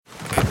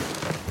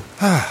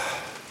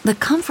The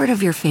comfort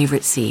of your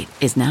favorite seat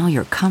is now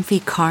your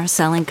comfy car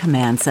selling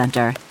command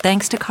center,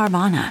 thanks to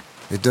Carvana.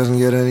 It doesn't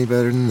get any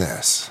better than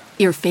this.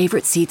 Your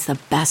favorite seat's the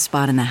best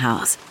spot in the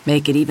house.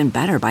 Make it even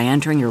better by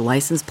entering your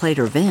license plate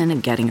or VIN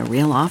and getting a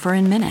real offer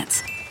in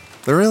minutes.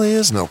 There really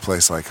is no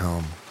place like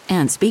home.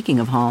 And speaking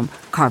of home,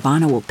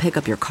 Carvana will pick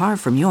up your car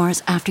from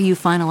yours after you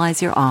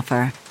finalize your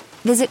offer.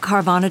 Visit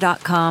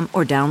Carvana.com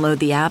or download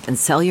the app and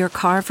sell your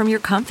car from your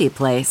comfy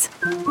place.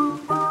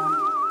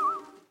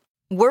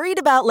 Worried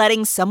about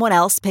letting someone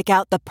else pick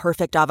out the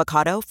perfect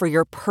avocado for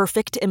your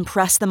perfect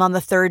impress them on the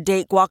third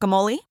date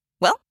guacamole?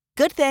 Well,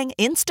 good thing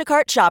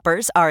Instacart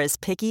shoppers are as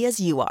picky as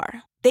you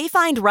are. They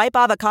find ripe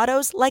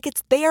avocados like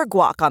it's their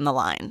guac on the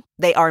line.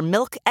 They are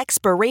milk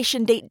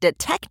expiration date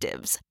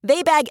detectives.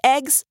 They bag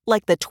eggs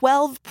like the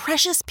 12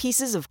 precious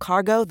pieces of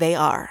cargo they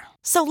are.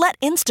 So let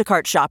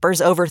Instacart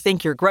shoppers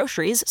overthink your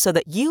groceries so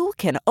that you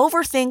can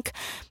overthink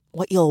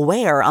what you'll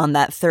wear on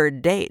that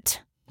third date.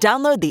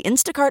 Download the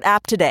Instacart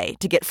app today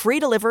to get free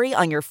delivery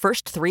on your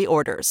first 3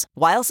 orders,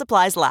 while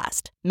supplies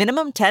last.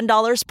 Minimum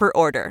 $10 per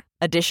order.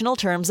 Additional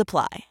terms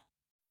apply.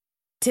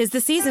 'Tis the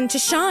season to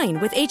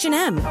shine with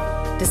H&M.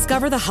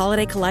 Discover the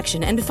holiday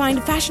collection and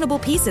find fashionable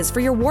pieces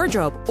for your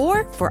wardrobe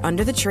or for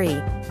under the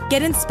tree.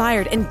 Get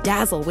inspired and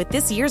dazzle with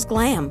this year's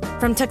glam.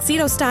 From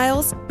tuxedo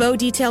styles, bow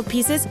detailed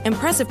pieces,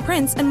 impressive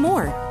prints, and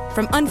more.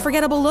 From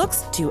unforgettable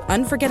looks to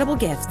unforgettable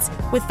gifts.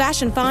 With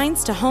fashion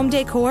finds to home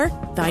decor,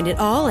 find it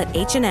all at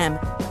H&M.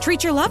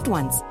 Treat your loved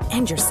ones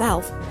and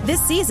yourself this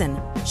season.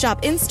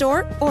 Shop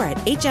in-store or at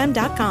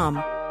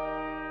hm.com.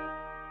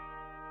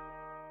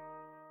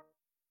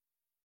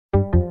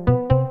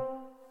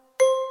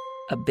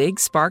 A Big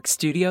Spark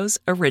Studios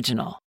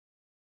original.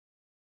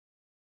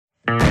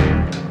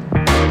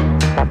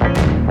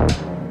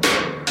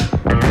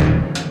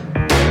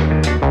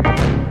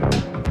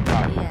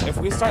 If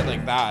we start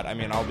like that, I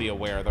mean, I'll be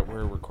aware that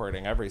we're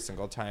recording every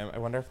single time. I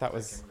wonder if that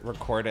was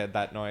recorded,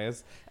 that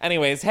noise.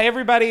 Anyways, hey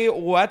everybody,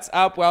 what's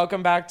up?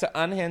 Welcome back to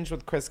Unhinged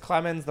with Chris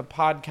Clemens, the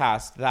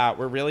podcast that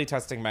we're really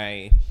testing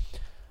my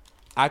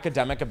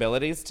academic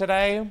abilities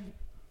today.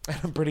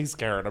 I'm pretty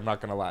scared, I'm not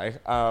gonna lie.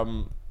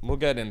 We'll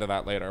get into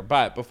that later.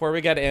 But before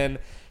we get in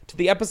to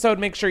the episode,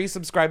 make sure you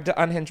subscribe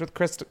to Unhinged with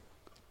Chris.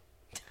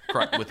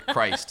 With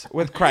Christ.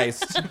 With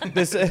Christ.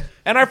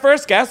 And our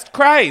first guest,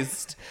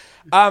 Christ.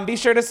 Be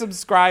sure to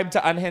subscribe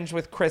to Unhinged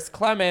with Chris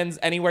Clemens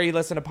anywhere you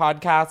listen to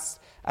podcasts,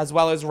 as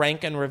well as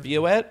rank and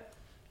review it,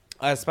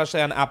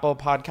 especially on Apple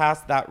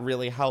Podcasts. That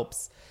really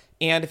helps.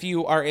 And if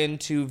you are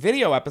into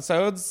video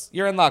episodes,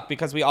 you're in luck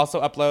because we also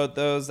upload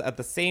those at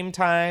the same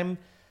time,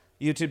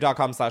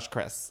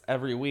 youtube.com/Chris,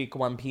 every week,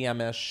 1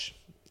 p.m.-ish.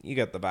 You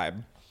get the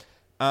vibe.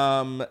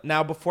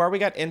 Now, before we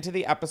get into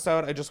the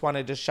episode, I just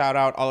wanted to shout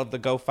out all of the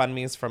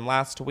GoFundMes from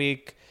last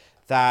week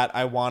that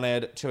I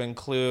wanted to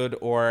include,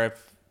 or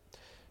if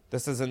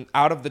this isn't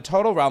out of the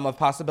total realm of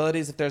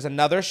possibilities, if there's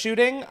another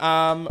shooting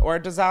or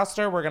a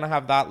disaster, we're going to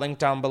have that link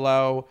down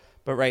below.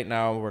 But right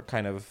now, we're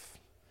kind of,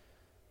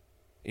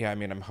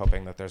 I'm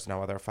hoping that there's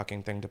no other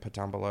fucking thing to put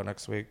down below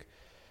next week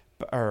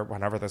or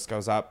whenever this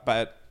goes up.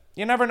 But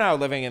you never know,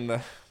 living in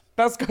the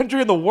best country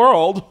in the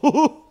world.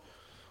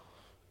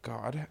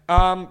 God.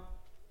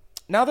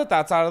 Now that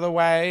that's out of the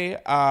way,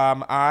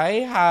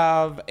 I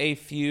have a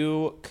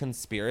few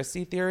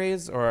conspiracy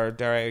theories, or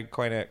dare I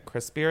coin it,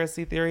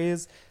 Chrispiracy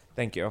theories.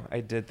 Thank you.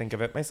 I did think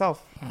of it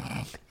myself.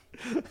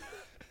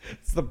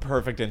 It's the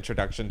perfect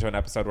introduction to an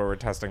episode where we're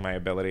testing my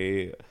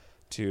ability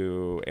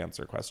to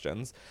answer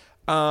questions.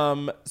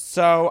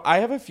 So I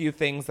have a few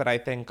things that I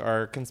think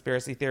are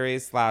conspiracy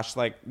theories /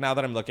 like, now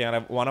that I'm looking at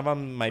it, one of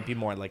them might be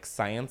more like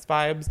science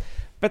vibes,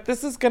 but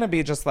this is going to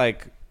be just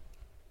like,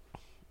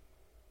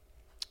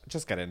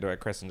 just get into it,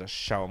 Chris, and just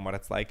show them what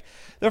it's like.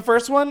 The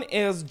first one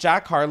is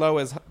Jack Harlow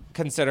is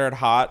considered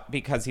hot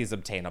because he's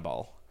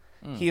obtainable.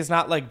 He's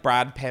not like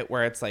Brad Pitt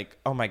where it's like,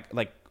 oh my,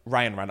 like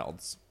Ryan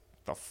Reynolds.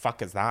 The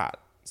fuck is that?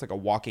 It's like a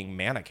walking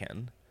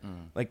mannequin.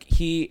 Like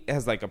he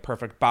has like a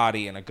perfect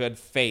body and a good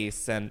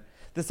face. And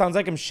this sounds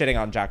like I'm shitting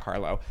on Jack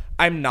Harlow.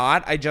 I'm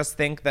not. I just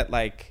think that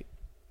like,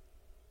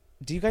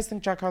 do you guys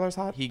think Jack Harlow's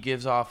hot? He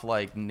gives off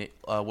like,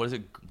 what is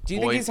it? Do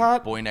you think he's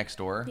hot? Boy Next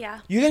Door. Yeah.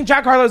 You think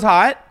Jack Harlow's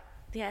hot?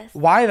 Yes.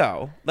 Why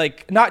though?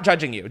 Like, not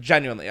judging you,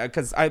 genuinely,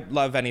 because I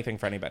love anything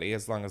for anybody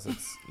as long as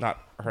it's not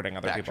hurting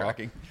other people.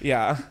 Backtracking.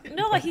 Yeah.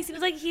 No, he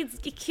seems like he's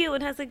cute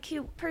and has a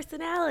cute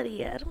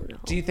personality. I don't know.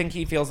 Do you think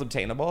he feels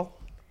obtainable?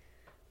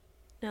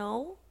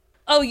 No.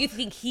 Oh, you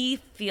think he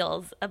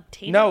feels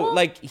obtainable? No,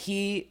 like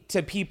he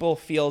to people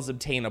feels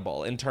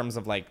obtainable in terms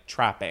of like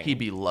trapping. He'd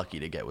be lucky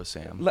to get with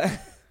Sam.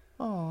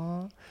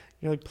 Aw.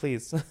 You're like,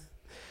 please.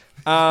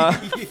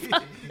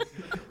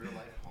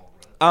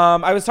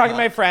 I was talking to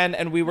my friend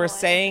and we were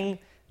saying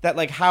that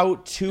like how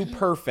too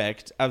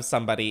perfect of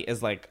somebody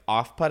is like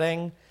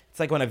off-putting. It's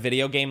like when a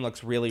video game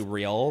looks really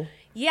real.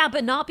 Yeah,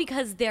 but not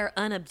because they're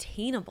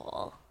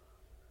unobtainable.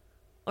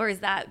 Or is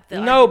that the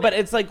No, argument? but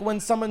it's like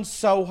when someone's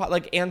so hot,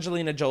 like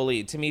Angelina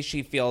Jolie, to me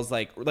she feels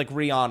like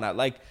Rihanna,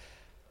 like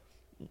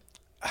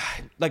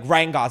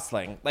Ryan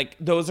Gosling. Like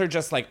those are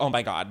just like, oh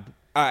my God.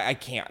 I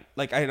can't.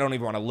 Like, I don't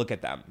even want to look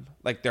at them.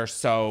 Like, they're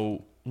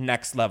so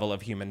next level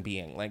of human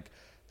being. Like,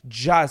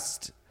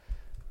 just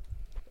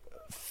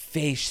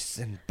face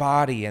and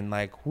body and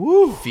like,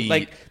 woo. Feet.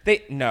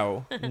 Like,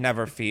 no,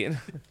 never feet.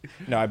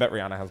 No, I bet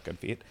Rihanna has good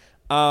feet.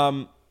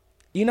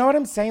 You know what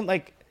I'm saying?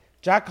 Like,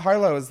 Jack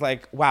Harlow is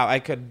like, wow, I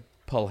could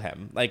pull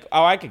him. Like,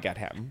 oh, I could get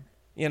him.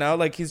 You know,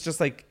 like, he's just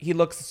like, he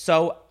looks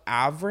so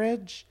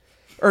average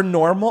or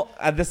normal.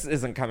 This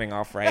isn't coming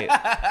off right.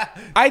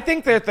 I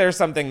think that there's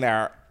something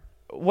there.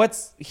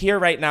 What's here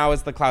right now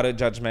is the clouded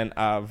judgment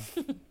of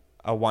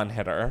a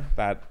one-hitter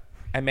that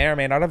I may or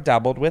may not have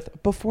dabbled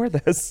with before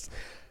this.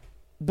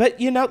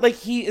 But, you know, like,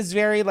 he is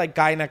very, like,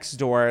 guy next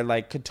door,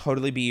 like, could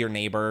totally be your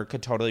neighbor,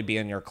 could totally be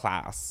in your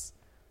class.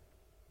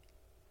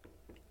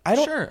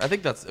 Sure, I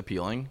think that's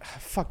appealing.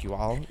 Fuck you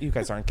all. You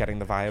guys aren't getting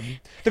the vibe.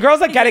 The girls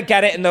that get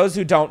it, and those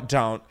who don't.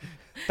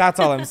 That's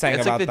all I'm saying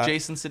It's about like the that.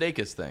 Jason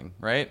Sudeikis thing,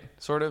 right?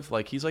 Sort of.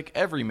 Like, he's like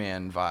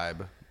everyman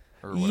vibe.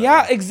 Or whatever.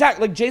 Yeah,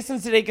 exactly. Like, Jason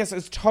Sudeikis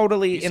is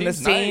totally He in the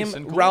seems nice same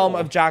and realm cool.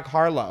 of Jack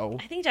Harlow.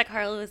 I think Jack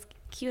Harlow is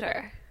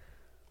cuter.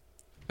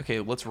 Okay,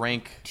 let's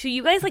rank. So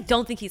you guys like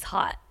don't think he's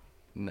hot?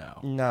 No.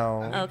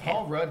 No. Okay.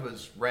 Paul Rudd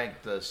was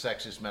ranked the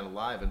sexiest man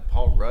alive, and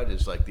Paul Rudd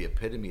is like the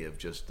epitome of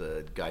just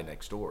the guy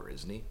next door,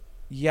 isn't he?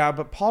 Yeah,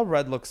 but Paul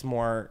Rudd looks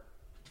more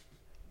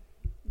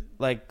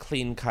like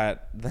clean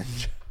cut than.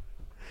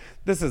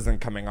 This isn't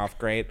coming off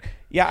great.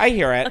 Yeah, I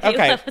hear it.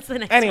 Okay. What's the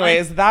next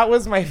Anyways, one? that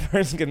was my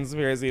first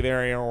conspiracy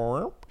theory.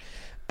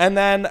 And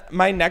then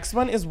my next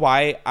one is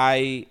why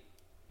I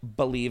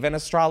believe in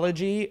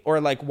astrology,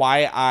 or like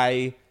why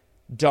I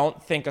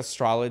don't think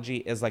astrology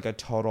is like a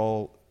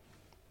total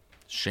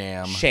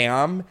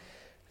sham.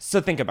 So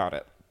think about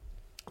it.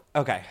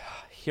 Okay,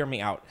 hear me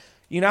out.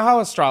 You know how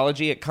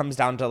astrology, it comes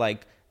down to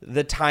like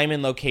the time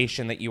and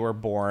location that you were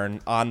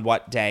born on,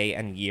 what day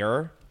and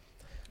year.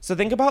 So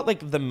think about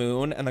like the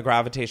moon and the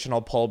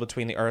gravitational pull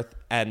between the earth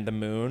and the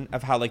moon,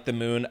 of how like the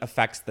moon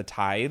affects the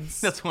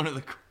tides. That's one of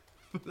the.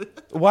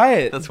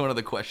 What? That's one of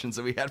the questions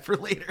that we had for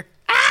later.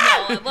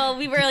 No, well,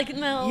 we were like,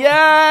 no.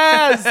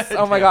 Yes.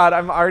 Oh my God,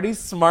 I'm already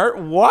smart.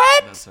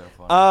 What? That's so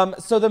funny.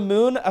 So the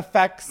moon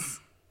affects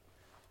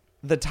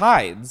the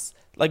tides,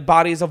 like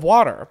bodies of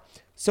water.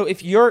 So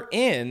if you're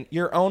in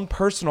your own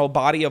personal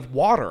body of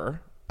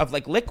water, of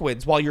like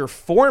liquids, while you're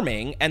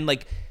forming, and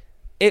like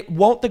it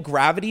won't, the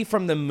gravity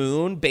from the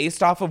moon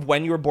based off of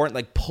when you were born,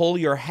 like pull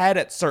your head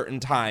at certain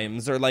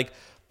times, or like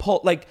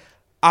pull, like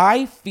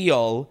I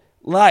feel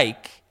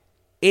like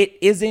it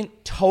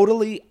isn't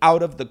totally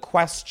out of the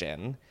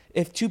question.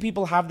 If two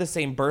people have the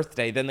same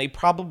birthday, then they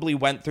probably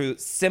went through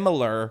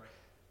similar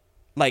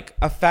like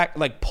effect,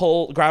 like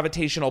pull,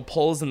 gravitational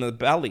pulls in the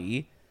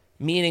belly,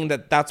 meaning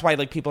that that's why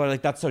like people are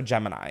like, that's so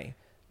Gemini,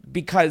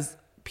 because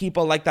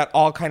people like that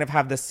all kind of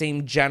have the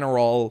same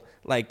general,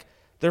 like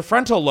their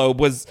frontal lobe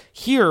was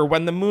here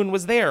when the moon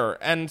was there.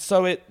 And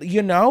so it,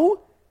 you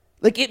know,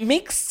 like it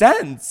makes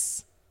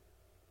sense.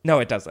 No,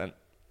 it doesn't.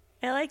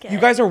 I like it. You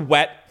guys are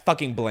wet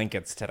fucking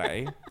blankets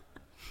today.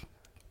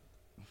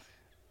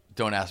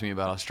 Don't ask me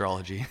about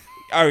astrology.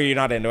 Are you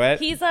not into it?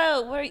 He's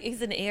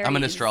an Aries. I'm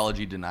an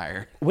astrology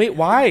denier. Wait,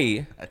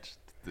 why? I just-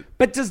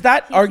 But does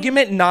that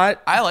argument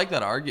not? I like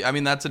that argument. I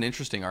mean, that's an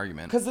interesting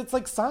argument. Because it's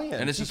like science.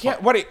 And it's you just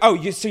can't. fun.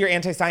 What? So you're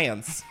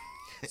anti-science.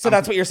 So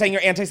that's what you're saying.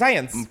 You're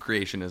anti-science.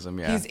 Creationism,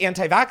 yeah. He's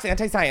anti-vax,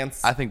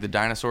 anti-science. I think the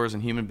dinosaurs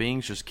and human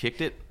beings just kicked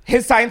it.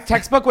 His science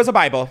textbook was a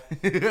Bible.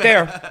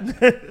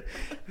 There.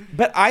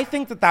 But I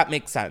think that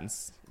makes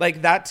sense.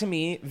 Like, that to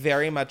me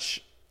very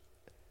much,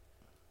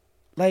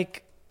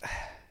 like,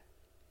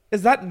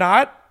 is that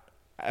not?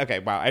 Okay,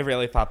 wow. I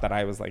really thought that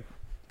I was like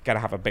gonna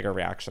have a bigger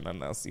reaction than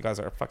this. You guys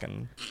are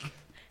fucking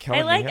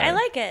killing me here. I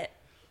like it.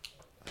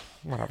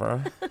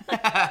 Whatever.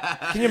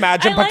 Can you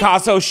imagine I like-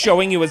 Picasso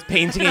showing you his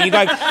painting and you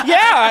go,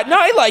 yeah, no,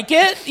 I like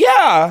it.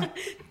 Yeah.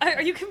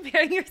 Are you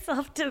comparing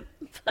yourself to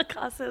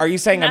Picasso? Are you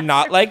saying I'm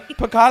not like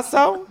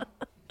Picasso?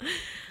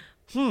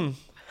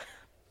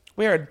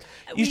 Weird.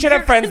 You should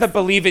have friends that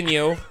believe in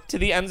you to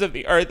the ends of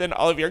the earth and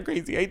all of your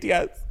crazy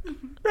ideas.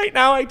 Right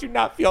now, I do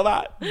not feel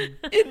that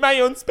in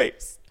my own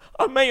space,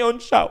 on my own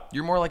show.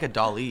 You're more like a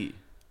Dali.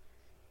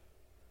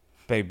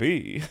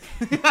 Baby.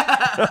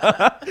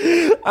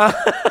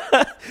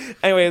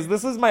 Anyways,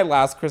 this is my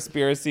last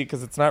conspiracy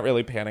because it's not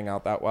really panning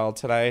out that well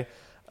today.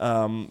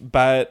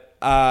 But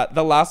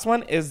the last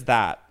one is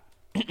that,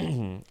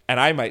 and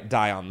I might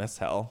die on this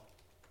hill,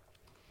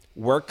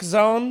 work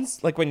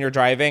zones, like when you're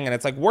driving and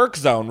it's like work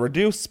zone,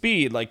 reduce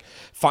speed, like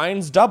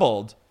fines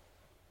doubled.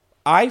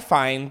 I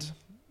find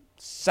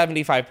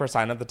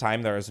 75% of the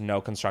time there is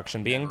no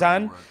construction being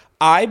done.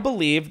 I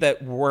believe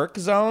that work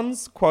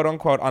zones, quote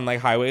unquote, on like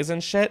highways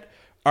and shit,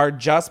 are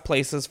just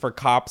places for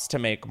cops to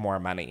make more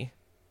money.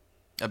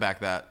 I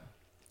back that.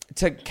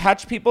 To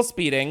catch people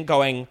speeding,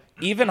 going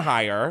even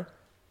higher,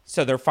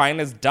 so their fine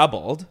is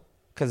doubled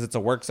because it's a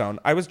work zone.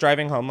 I was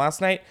driving home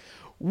last night.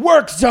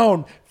 Work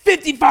zone,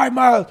 55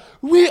 miles.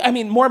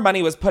 More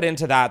money was put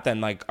into that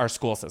than like our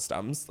school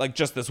systems. Like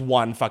just this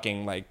one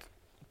fucking like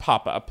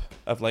pop up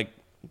of like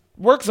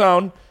work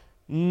zone,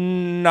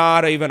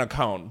 not even a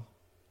cone.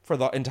 for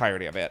the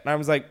entirety of it. And I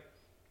was like,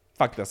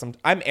 fuck this.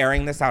 I'm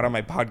airing this out on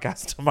my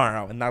podcast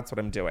tomorrow, and that's what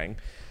I'm doing.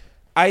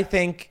 I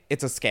think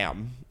it's a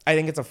scam. I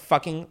think it's a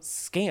fucking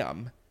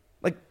scam.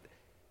 Like,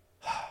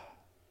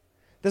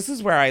 this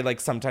is where I,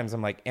 like, sometimes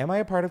I'm like, am I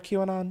a part of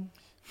QAnon?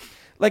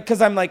 Like,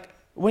 because I'm like,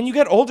 when you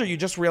get older, you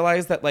just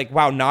realize that, like,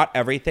 wow, not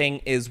everything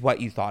is what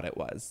you thought it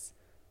was.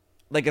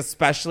 Like,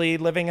 especially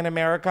living in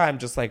America, I'm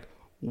just like,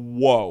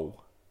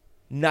 whoa,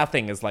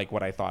 nothing is like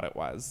what I thought it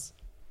was.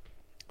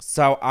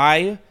 So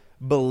I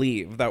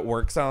believe that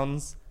work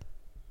zones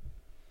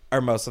are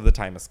most of the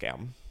time a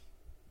scam.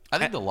 I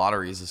think the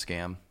lottery is a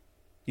scam.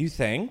 You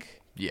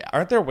think? Yeah.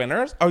 Aren't there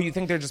winners? Oh, you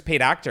think they're just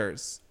paid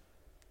actors?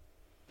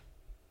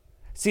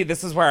 See,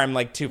 this is where I'm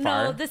like too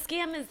far. No, the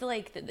scam is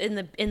like in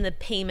the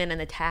payment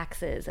and the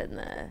taxes and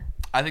the...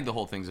 I think the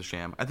whole thing's a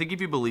sham. I think if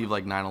you believe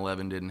like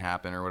 9/11 didn't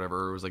happen or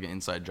whatever, or it was like an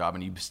inside job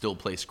and you still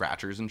play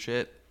scratchers and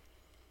shit.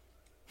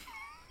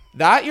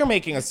 That you're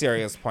making a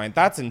serious point.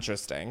 That's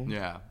interesting.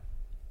 Yeah.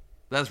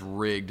 That's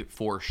rigged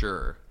for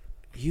sure.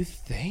 You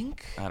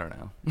think? I don't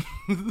know.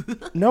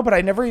 No, but I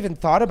never even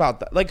thought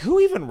about that. Like, who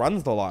even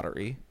runs the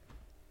lottery?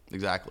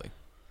 Exactly.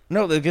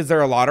 No, like, is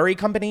there a lottery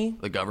company?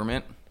 The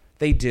government?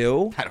 They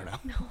do? I don't know.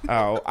 No.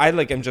 Oh, I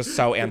like am just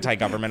so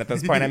anti-government at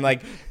this point. I'm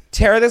like,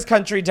 tear this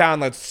country down.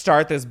 Let's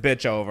start this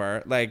bitch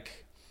over.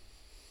 Like,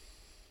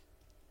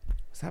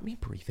 is that me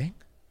breathing?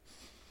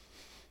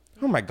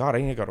 Oh my God,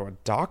 I need to go to a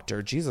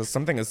doctor. Jesus,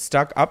 something is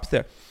stuck up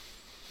there.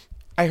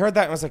 I heard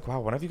that and I was like, wow,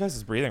 one of you guys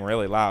is breathing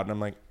really loud. And I'm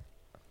like,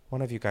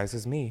 one of you guys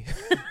is me.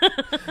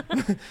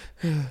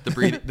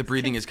 The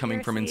breathing is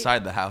coming from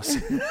inside the house.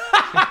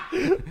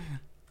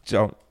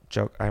 Don't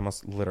joke. I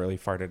almost literally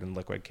farted and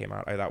liquid came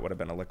out. That would have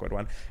been a liquid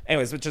one.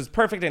 Anyways, which is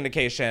perfect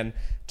indication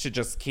to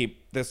just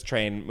keep this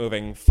train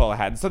moving full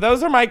ahead. So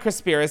those are my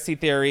conspiracy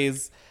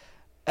theories.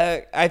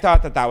 I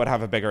thought that would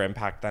have a bigger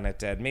impact than it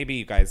did. Maybe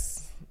you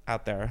guys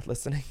out there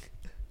listening.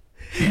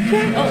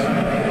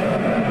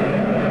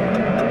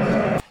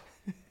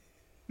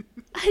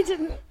 I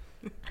didn't.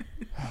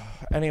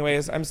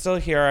 Anyways, I'm still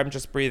here. I'm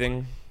just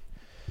breathing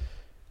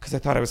because I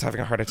thought I was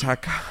having a heart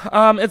attack.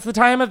 It's the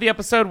time of the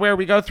episode where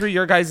we go through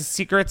your guys'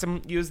 secrets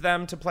and use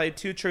them to play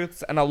two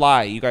truths and a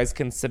lie. You guys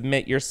can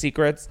submit your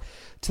secrets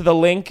to the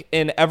link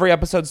in every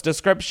episode's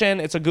description.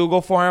 It's a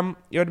Google form.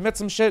 You admit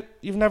some shit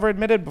you've never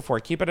admitted before.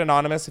 Keep it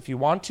anonymous if you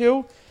want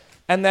to.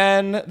 And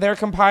then they're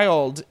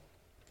compiled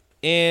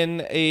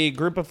in a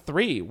group of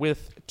 3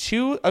 with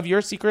 2 of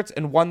your secrets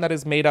and 1 that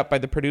is made up by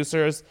the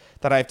producers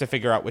that I have to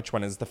figure out which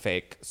one is the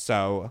fake.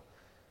 So,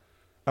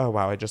 oh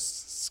wow, I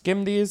just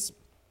skimmed these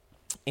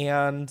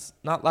and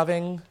not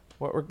loving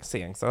what we're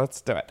seeing. So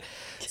let's do it.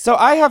 So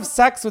I have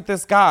sex with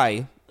this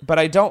guy, but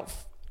I don't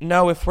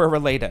know if we're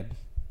related.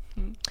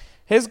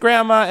 His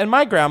grandma and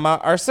my grandma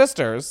are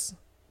sisters.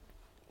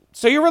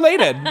 So you're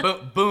related.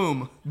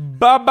 Boom.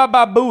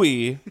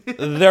 Ba-ba-ba-booey.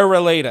 They're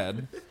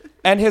related.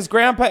 And his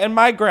grandpa and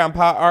my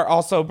grandpa are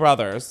also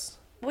brothers.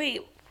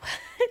 Wait.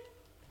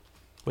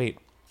 Wait.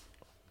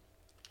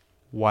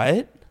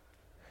 What?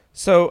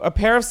 So a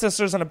pair of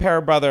sisters and a pair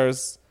of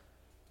brothers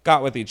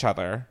got with each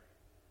other.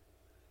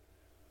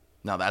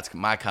 Now that's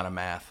my kind of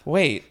math.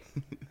 Wait.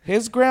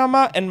 His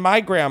grandma and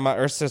my grandma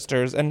are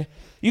sisters, and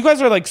you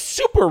guys are like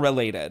super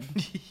related.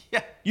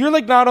 Yeah. You're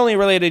like not only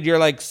related, you're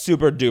like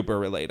super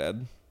duper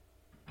related.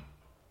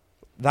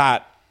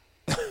 That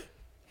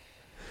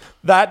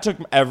took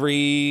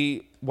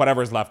every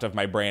whatever's left of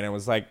my brain and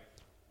was like,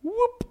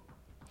 whoop.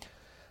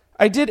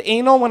 I did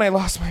anal when I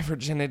lost my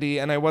virginity,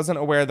 and I wasn't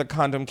aware the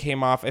condom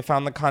came off. I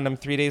found the condom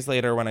 3 days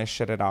later when I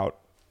shit it out.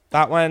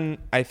 That one,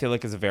 I feel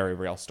like, is a very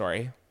real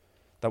story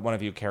that one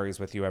of you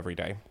carries with you every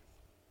day.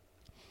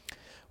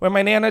 When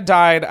my Nana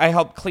died, I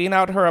helped clean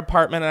out her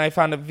apartment, and I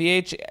found a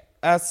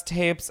VHS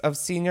tapes of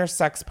senior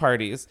sex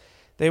parties.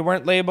 They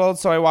weren't labeled,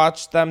 so I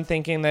watched them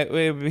thinking that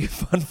it would be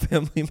fun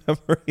family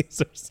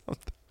memories or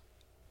something.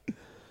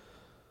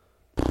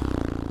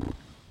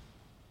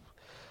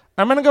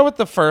 I'm going to go with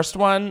the first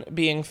one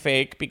being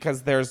fake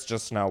because there's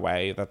just no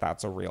way that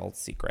that's a real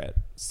secret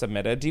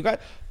submitted.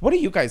 What do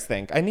you guys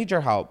think? I need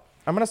your help.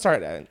 I'm going to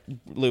start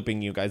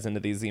looping you guys into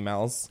these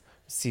emails,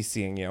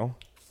 CCing you.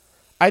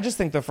 I just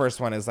think the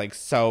first one is like,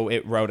 so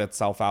it wrote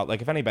itself out.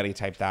 Like if anybody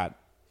typed that,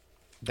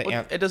 That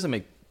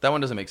one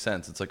doesn't make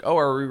sense. It's like, oh,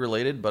 are we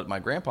related? But my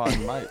grandpa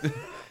and my...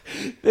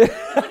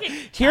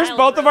 Here's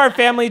both of our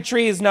family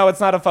trees. No, it's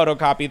not a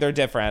photocopy. They're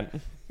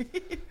different.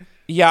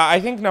 Yeah, I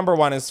think number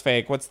 1 is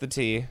fake. What's the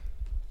T?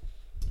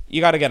 You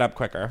got to get up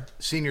quicker.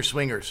 Senior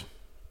swingers.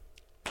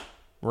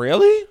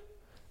 Really?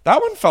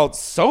 That one felt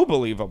so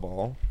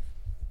believable.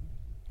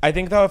 I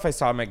think, though, if I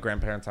saw my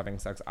grandparents having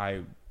sex,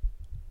 I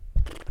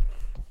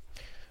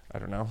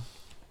don't know.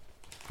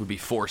 Would be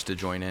forced to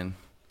join in.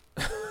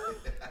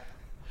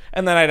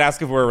 And then I'd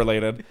ask if we're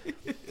related.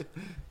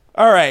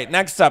 All right,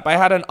 next up. I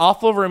had an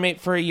awful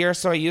roommate for a year,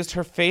 so I used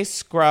her face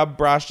scrub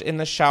brush in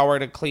the shower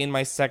to clean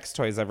my sex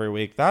toys every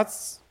week.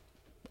 That's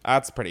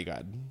pretty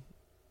good.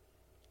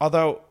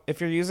 Although,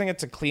 if you're using it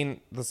to clean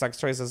the sex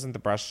toys, isn't the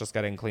brush just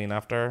getting clean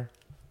after?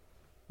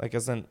 Like,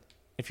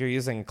 If you're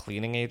using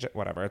cleaning agent,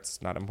 whatever, it's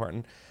not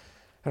important.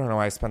 I don't know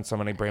why I spent so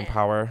many brain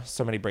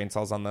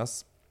cells on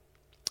this.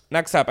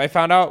 Next up, I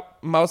found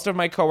out most of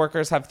my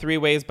coworkers have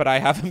 3-ways, but I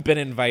haven't been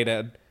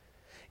invited.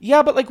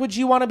 Yeah, but like, would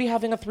you want to be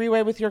having a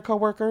 3-way with your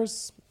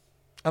coworkers?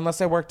 Unless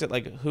I worked at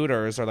like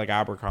Hooters or like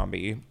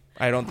Abercrombie.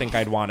 I don't think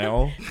I'd want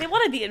to. They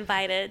want to be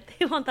invited.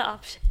 They want the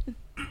option.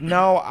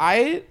 No,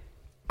 I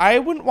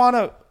wouldn't want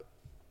to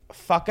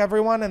fuck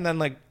everyone and then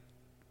like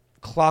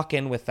clock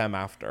in with them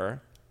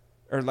after.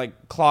 Or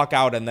like clock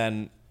out and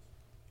then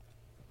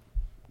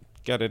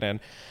get it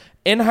in.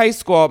 In high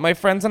school, my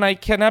friends and I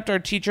kidnapped our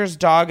teacher's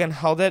dog and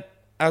held it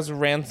as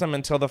ransom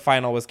until the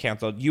final was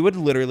canceled. You would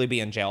literally be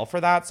in jail for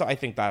that, so I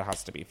think that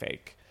has to be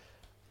fake.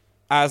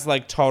 As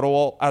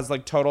total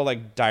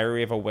like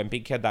Diary of a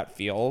Wimpy Kid that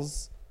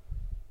feels.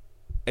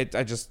 But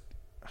the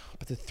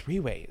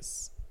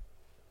 3-ways.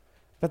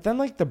 But then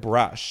like the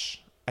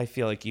brush, I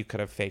feel like you could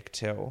have faked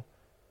too.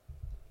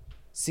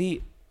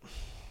 See,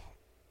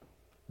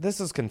 this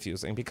is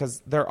confusing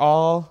because they're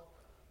all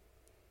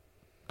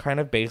kind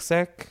of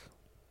basic.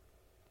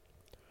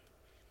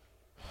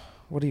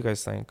 What do you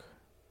guys think?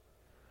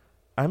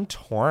 I'm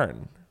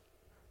torn.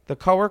 The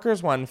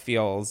coworkers one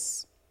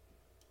feels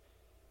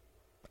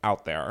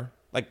out there.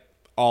 Like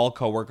all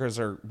coworkers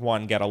are,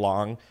 1, get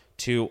along,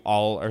 2,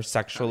 all are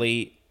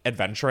sexually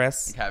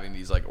adventurous. Having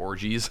these like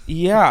orgies.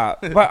 Yeah.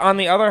 But on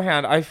the other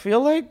hand, I feel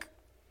like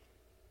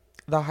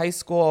the high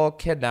school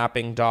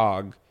kidnapping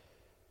dog,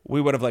 we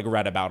would have like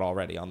read about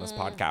already on this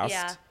podcast.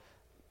 Yeah.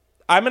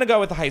 I'm going to go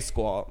with the high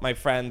school. My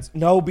friends.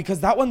 No, because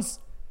that one's,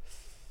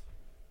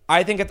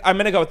 I'm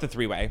going to go with the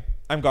 3-way.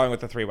 I'm going with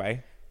the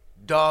 3-way.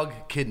 Dog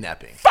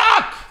kidnapping.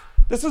 Fuck!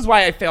 This is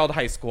why I failed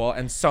high school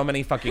and so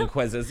many fucking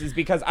quizzes, is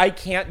because I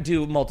can't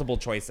do multiple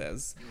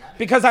choices.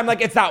 Because I'm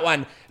like, it's that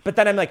one. But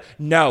then I'm like,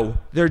 no,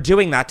 they're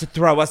doing that to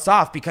throw us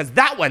off because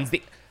that one's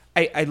the...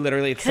 I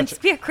literally... It's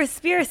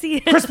Conspiracy.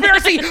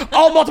 Conspiracy!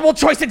 All multiple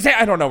choice exam...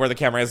 I don't know where the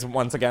camera is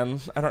once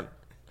again. I don't...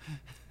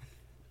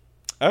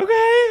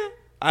 Okay.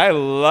 I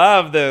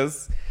love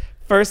this.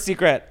 First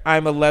secret.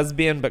 I'm a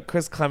lesbian, but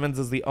Chris Klemens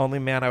is the only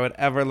man I would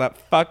ever let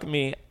fuck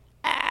me.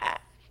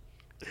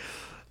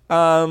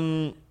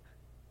 Yeah,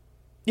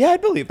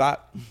 I'd believe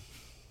that.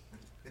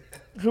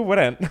 Who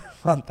wouldn't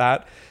want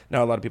that?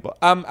 No, a lot of people.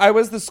 I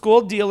was the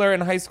school dealer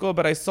in high school,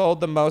 but I sold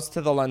the most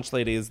to the lunch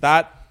ladies.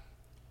 That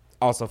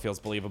also feels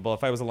believable.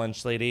 If I was a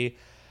lunch lady,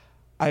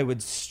 I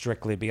would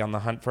strictly be on the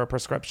hunt for a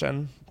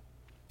prescription.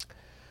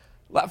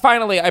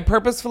 Finally, I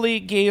purposefully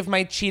gave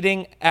my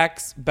cheating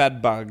ex bed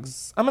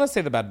bugs. I'm going to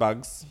say the bed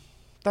bugs.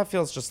 That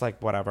feels just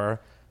like whatever.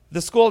 The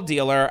school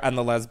dealer and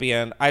the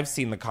lesbian, I've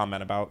seen the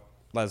comment about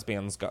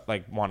lesbians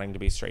wanting to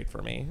be straight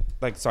for me.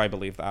 So I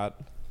believe that.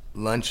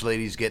 Lunch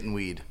ladies getting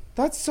weed.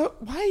 That's so...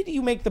 Why do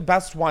you make the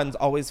best ones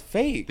always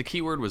fake? The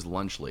key word was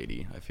lunch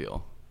lady, I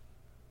feel.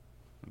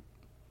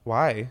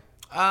 Why?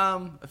 I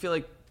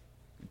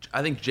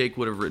think Jake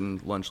would have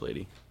written lunch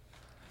lady.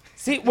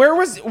 See, where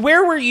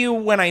were you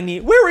when I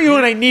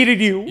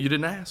needed you? You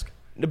didn't ask.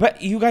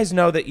 But you guys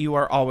know that you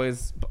are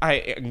always... I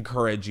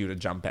encourage you to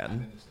jump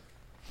in.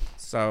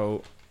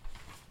 So,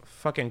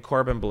 fucking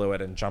Corbin blew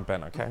it and jump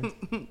in, okay?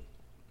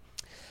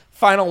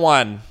 Final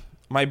one.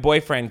 My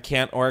boyfriend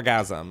can't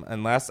orgasm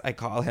unless I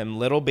call him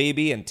little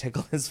baby and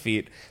tickle his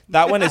feet.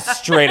 That one is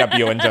straight up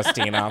you and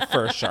Justina,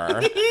 for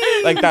sure.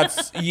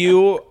 That's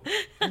you.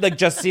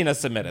 Justina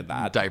submitted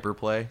that. Diaper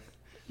play.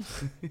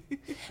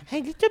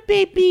 Hey, little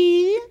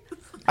baby.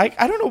 I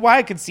don't know why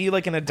I could see you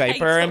in a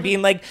diaper and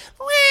being like,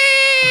 wah!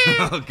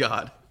 Oh,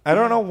 God. I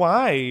don't know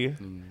why.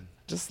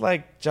 Just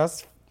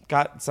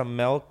got some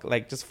milk,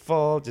 just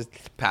full, just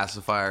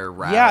pacifier,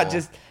 rattle. Yeah,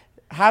 just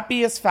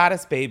happiest,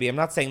 fattest baby. I'm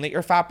not saying that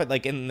you're fat,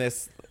 but in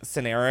this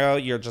scenario,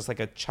 you're just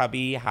a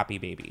chubby, happy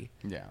baby.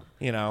 Yeah.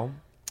 You know?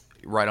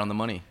 Right on the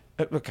money.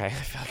 Okay, I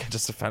feel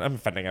like I'm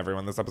offending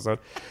everyone this episode.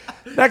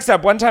 Next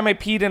up, one time I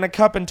peed in a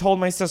cup and told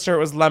my sister it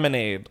was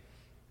lemonade.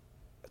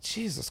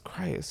 Jesus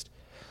Christ.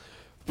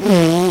 I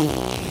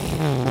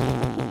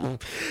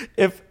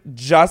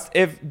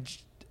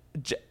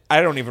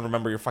don't even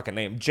remember your fucking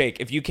name. Jake,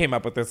 if you came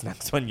up with this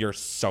next one, you're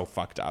so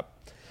fucked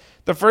up.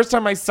 The first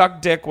time I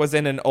sucked dick was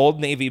in an Old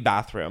Navy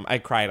bathroom. I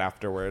cried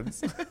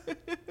afterwards.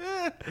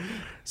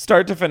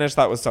 Start to finish,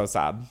 that was so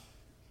sad.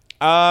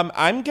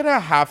 I'm going to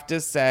have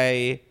to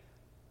say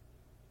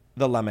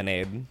the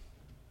lemonade.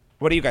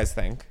 What do you guys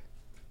think?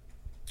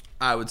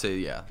 I would say,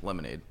 yeah,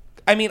 lemonade.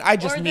 I mean, I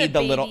just need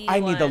the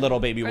little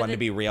baby one to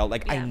be real.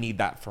 I need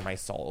that for my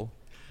soul.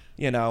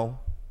 You know?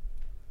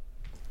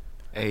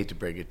 I hate to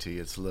break it to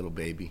you, it's a little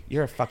baby.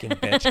 You're a fucking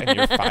bitch and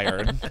you're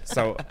fired.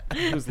 So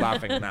who's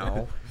laughing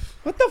now?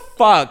 What the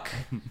fuck?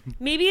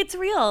 Maybe it's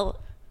real.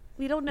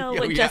 We don't know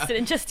what Justin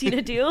and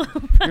Justina do.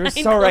 You're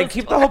so right.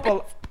 Keep the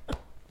hope.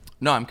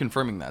 No, I'm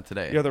confirming that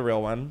today. You're the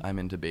real one. I'm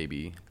into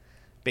baby.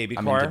 Baby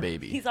I'm core? into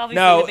baby. He's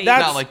obviously the baby.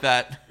 That's not like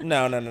that.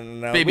 No.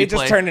 Baby We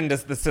just play. turned into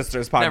the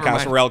Sisters podcast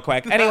mind. real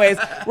quick. Anyways,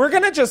 we're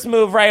gonna just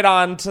move right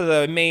on to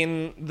the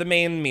main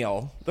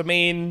meal, the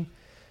main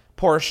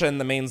portion,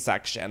 the main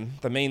section,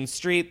 the main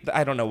street.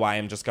 I don't know why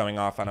I'm just going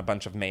off on a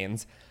bunch of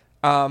mains.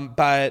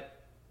 But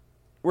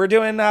we're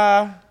doing,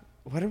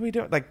 what are we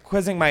doing? Like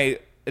quizzing my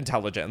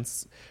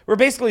intelligence. We're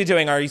basically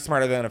doing Are You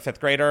Smarter Than a Fifth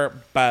Grader?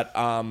 But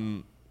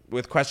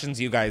with questions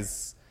you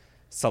guys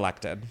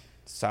selected.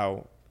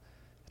 So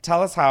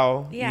tell us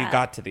how you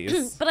got to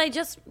these. But I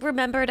just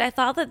remembered, I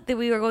thought that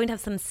we were going to have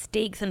some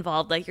stakes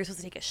involved. Like you're supposed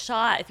to take a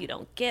shot if you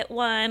don't get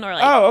one or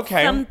like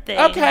something.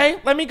 Okay,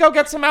 let me go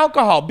get some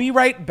alcohol. Be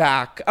right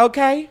back,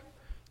 okay?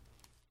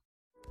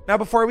 Now,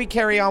 before we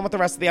carry on with the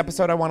rest of the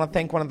episode, I want to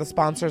thank one of the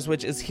sponsors,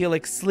 which is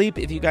Helix Sleep.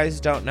 If you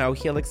guys don't know,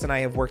 Helix and I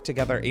have worked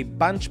together a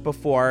bunch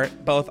before,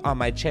 both on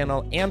my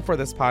channel and for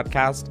this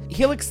podcast.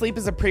 Helix Sleep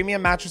is a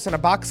premium mattress in a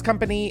box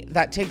company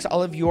that takes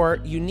all of your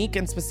unique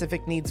and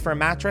specific needs for a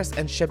mattress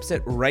and ships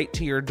it right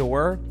to your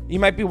door. You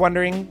might be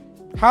wondering,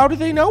 how do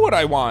they know what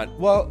I want?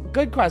 Well,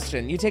 good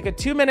question. You take a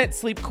 2-minute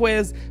sleep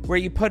quiz where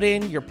you put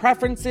in your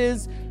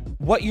preferences,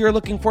 what you're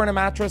looking for in a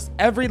mattress,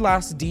 every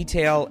last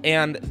detail,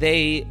 and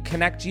they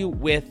connect you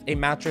with a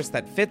mattress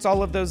that fits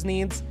all of those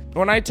needs.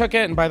 When I took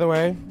it, and by the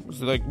way, it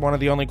was like one of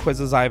the only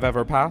quizzes I've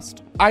ever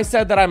passed, I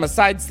said that I'm a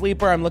side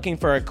sleeper, I'm looking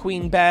for a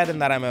queen bed,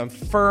 and that I'm a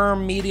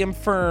firm, medium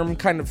firm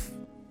kind of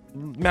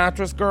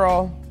mattress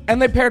girl.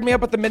 And they paired me up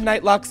with the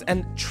Midnight Luxe,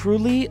 and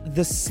truly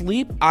the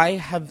sleep I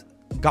have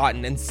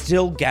gotten and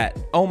still get,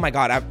 oh my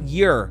God, a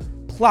year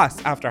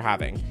plus after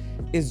having,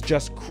 is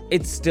just,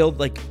 it's still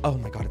like, oh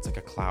my God, it's like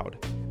a cloud.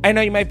 I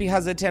know you might be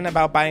hesitant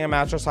about buying a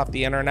mattress off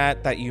the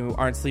internet that you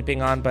aren't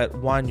sleeping on, but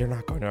 1, you're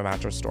not going to a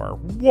mattress store.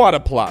 What a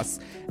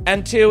plus.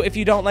 And 2, if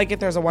you don't like it,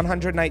 there's a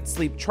 100-night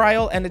sleep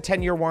trial and a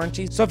 10-year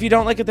warranty. So if you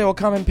don't like it, they will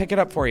come and pick it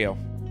up for you.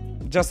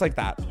 Just like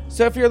that.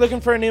 So if you're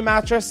looking for a new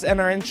mattress and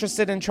are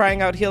interested in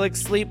trying out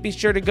Helix Sleep, be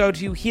sure to go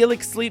to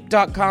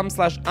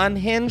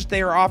helixsleep.com/unhinged.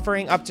 They are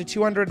offering up to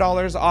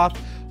 $200 off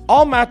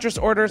all mattress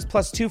orders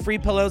plus 2 free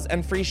pillows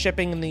and free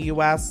shipping in the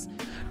US.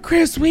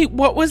 Chris, wait,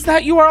 what was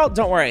that URL?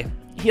 Don't worry.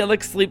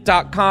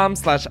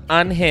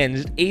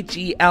 helixsleep.com/unhinged,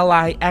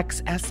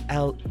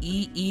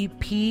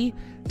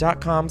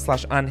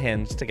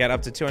 helixsleep.com/unhinged to get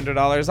up to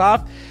 $200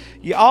 off.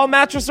 All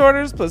mattress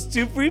orders plus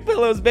 2 free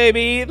pillows,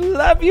 baby.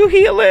 Love you,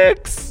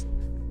 Helix.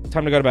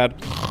 Time to go to bed.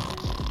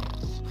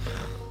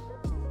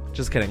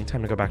 Just kidding.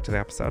 Time to go back to the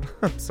episode.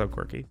 I'm so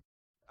quirky.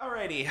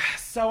 Alrighty.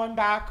 So I'm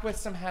back with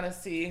some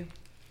Hennessy.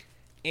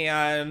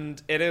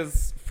 And it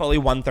is fully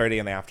 1:30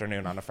 in the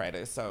afternoon on a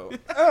Friday. So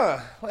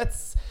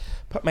let's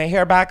put my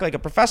hair back like a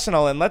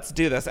professional and let's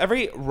do this.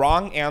 Every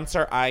wrong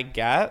answer I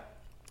get,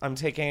 I'm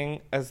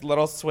taking a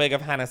little swig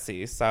of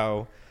Hennessy.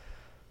 So,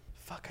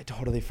 fuck, I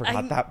totally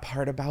forgot that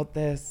part about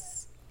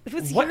this. It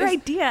was your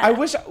idea. I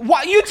wish,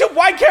 YouTube,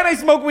 why can't I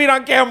smoke weed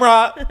on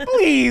camera?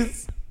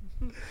 Please.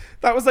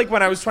 That was like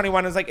when I was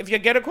 21. I was like, if you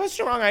get a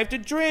question wrong, I have to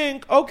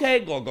drink. Okay,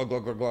 glug, glug,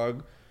 glug, glug,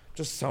 glug.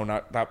 Just so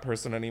not that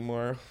person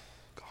anymore.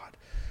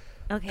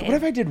 Okay. What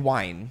if I did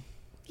wine?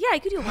 Yeah, I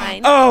could do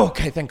wine. Oh,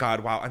 okay. Thank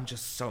God. Wow. I'm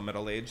just so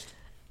middle-aged.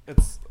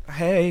 It's,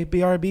 hey,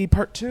 BRB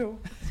part 2.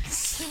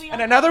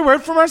 And another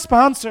word from our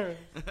sponsor.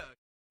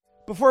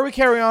 Before we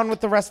carry on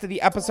with the rest of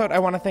the episode, I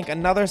want to thank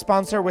another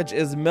sponsor, which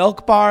is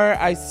Milk Bar.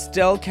 I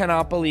still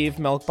cannot believe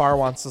Milk Bar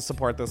wants to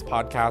support this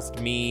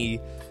podcast, me,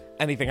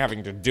 anything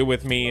having to do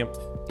with me.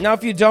 Now,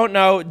 if you don't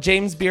know,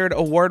 James Beard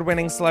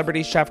award-winning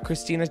celebrity chef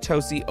Christina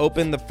Tosi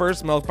opened the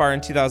first Milk Bar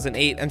in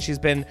 2008, and she's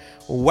been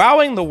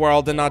wowing the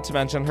world, and not to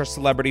mention her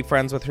celebrity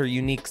friends with her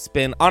unique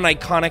spin on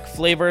iconic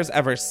flavors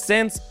ever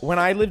since. When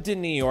I lived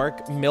in New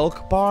York,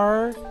 Milk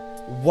Bar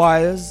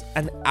was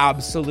an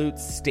absolute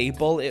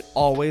staple. It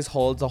always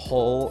holds a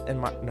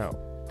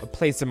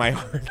place in my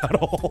heart, not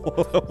a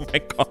hole. Oh my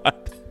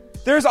God.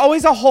 There's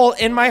always a hole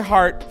in my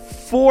heart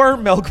for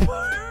Milk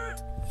Bar.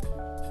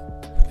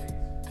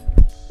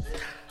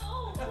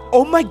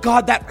 Oh my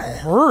God, that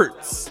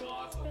hurts.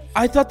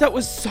 I thought that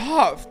was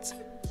soft.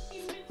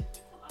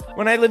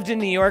 When I lived in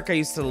New York, I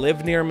used to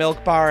live near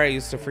Milk Bar. I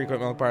used to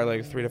frequent Milk Bar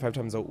like 3 to 5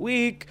 times a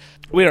week.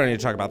 We don't need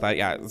to talk about that.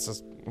 Yeah, it's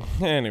just,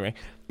 anyway.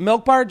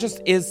 Milk Bar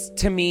just is,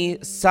 to me,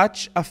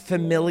 such a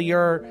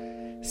familiar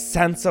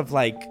sense of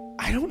like,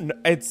 I don't know,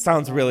 it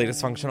sounds really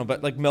dysfunctional,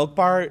 but like Milk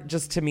Bar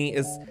just to me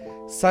is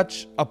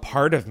such a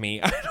part of me.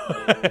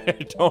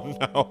 I don't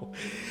know.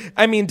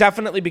 I mean,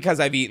 definitely because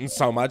I've eaten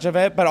so much of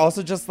it, but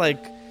also just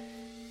like,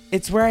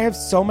 it's where I have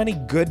so many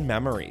good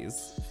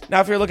memories. Now,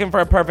 if you're looking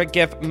for a perfect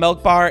gift,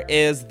 Milk Bar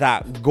is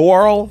that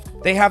girl.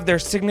 They have their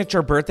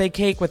signature birthday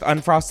cake with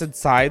unfrosted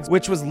sides,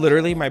 which was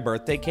literally my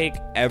birthday cake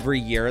every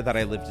year that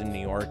I lived in New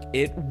York.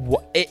 It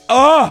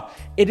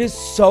is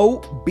so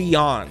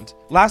beyond.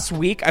 Last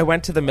week, I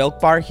went to the Milk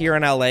Bar here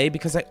in LA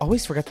because I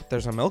always forget that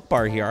there's a Milk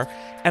Bar here.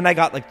 And I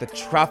got like the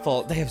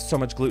truffle. They have so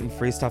much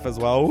gluten-free stuff as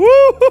well.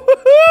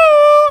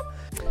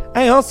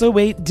 I also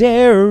ate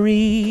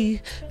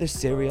dairy. Their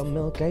cereal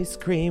milk ice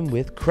cream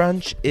with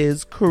crunch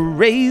is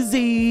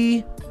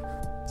crazy.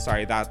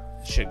 Sorry, that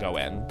should go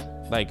in.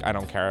 Like, I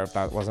don't care if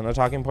that wasn't a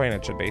talking point,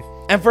 it should be.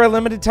 And for a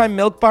limited time,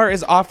 Milk Bar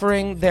is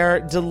offering their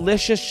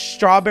delicious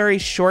strawberry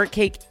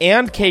shortcake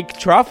and cake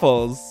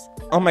truffles.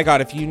 Oh my God,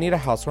 if you need a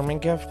housewarming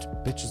gift,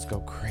 bitches go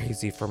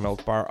crazy for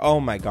Milk Bar.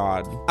 Oh my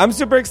God. I'm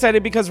super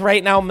excited because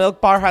right now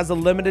Milk Bar has a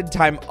limited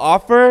time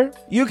offer.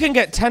 You can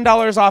get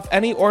 $10 off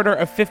any order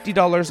of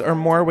 $50 or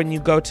more when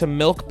you go to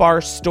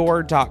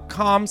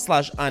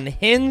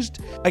milkbarstore.com/unhinged.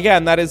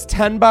 Again, that is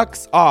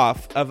 $10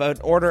 off of an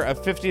order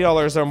of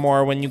 $50 or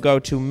more when you go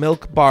to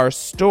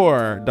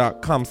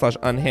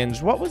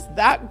milkbarstore.com/unhinged. What was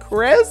that,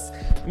 Chris?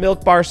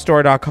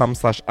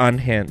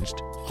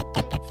 milkbarstore.com/unhinged.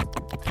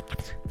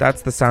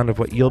 That's the sound of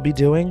what you'll be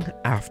doing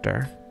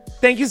after.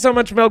 Thank you so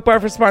much, Milk Bar,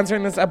 for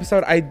sponsoring this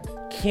episode. I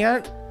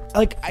can't,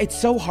 it's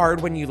so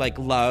hard when you,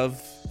 love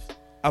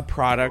a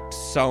product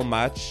so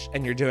much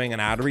and you're doing an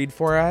ad read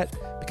for it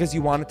because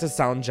you want it to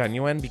sound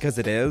genuine, because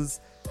it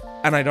is.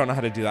 And I don't know how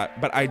to do that.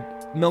 But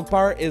Milk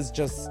Bar is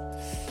just,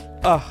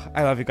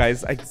 I love you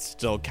guys. I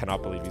still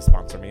cannot believe you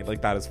sponsor me.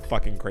 That is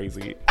fucking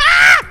crazy.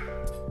 Ah!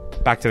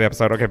 Back to the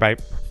episode. Okay, bye.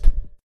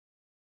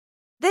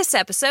 This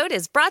episode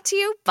is brought to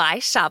you by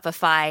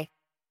Shopify.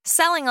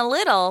 Selling a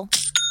little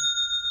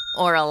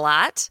or a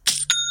lot?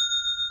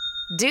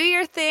 Do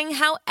your thing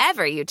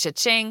however you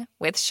cha-ching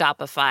with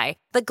Shopify,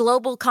 the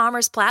global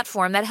commerce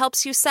platform that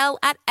helps you sell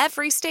at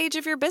every stage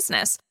of your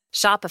business.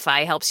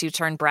 Shopify helps you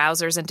turn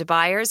browsers into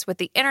buyers with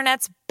the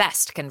internet's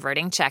best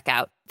converting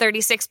checkout.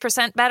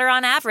 36% better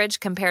on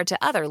average compared to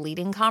other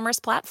leading commerce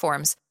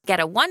platforms. Get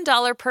a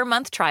 $1 per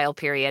month trial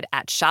period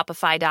at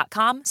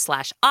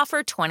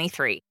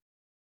shopify.com/offer23.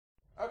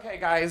 Okay,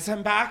 guys,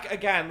 I'm back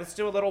again. Let's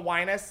do a little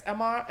winus.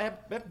 Emma.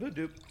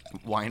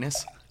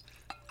 Winus?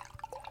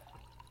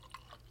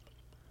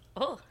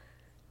 Oh.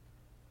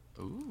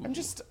 Ooh.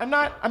 I'm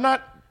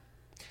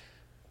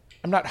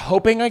not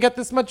hoping I get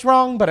this much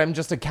wrong, but I'm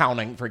just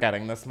accounting for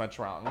getting this much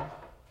wrong.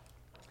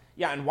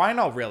 Yeah, and wine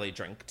I'll really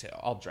drink too.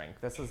 I'll drink.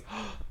 This is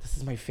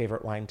my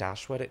favorite wine,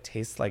 Dashwood. It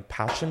tastes like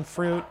passion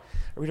fruit.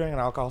 Are we doing an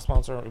alcohol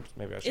sponsor? Oops,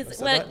 maybe I should have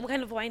said that. What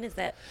kind of wine is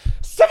that?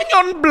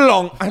 Sauvignon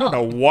Blanc. I don't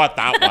know what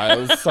that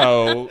was,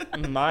 so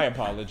my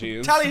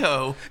apologies.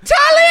 Tally-ho.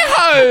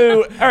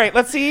 Tally-ho! All right,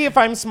 let's see if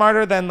I'm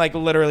smarter than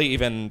literally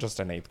even just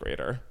an 8th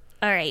grader.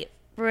 All right.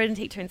 We're going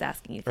to take turns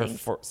asking you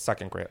things. Or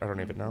 2nd grade. I don't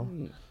even know.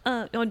 You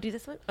want to do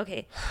this one?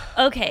 Okay.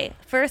 Okay.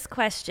 First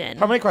question.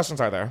 How many questions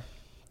are there?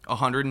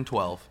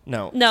 112.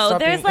 No. No,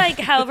 there's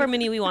however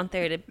many we want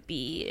there to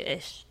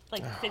be-ish.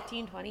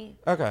 15, 20.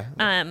 Okay.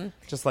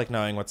 Just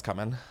knowing what's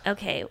coming.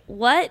 Okay.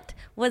 What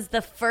was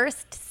the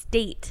first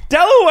state?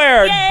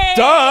 Delaware! Yay!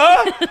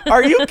 Duh!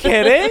 Are you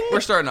kidding?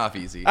 We're starting off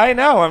easy. I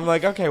know. I'm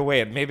okay,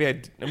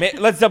 wait.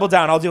 Let's double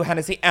down. I'll do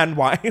Hennessy and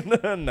wine.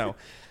 No.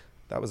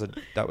 That was all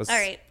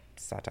right.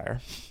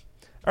 Satire.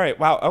 All right.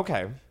 Wow.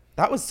 Okay.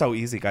 That was so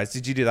easy, guys.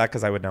 Did you do that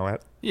because I would know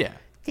it? Yeah.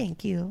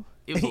 Thank you.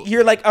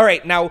 You're all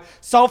right, now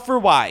solve for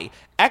y.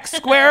 X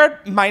squared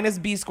minus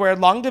b squared,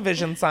 long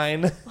division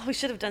sign. Oh, we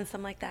should have done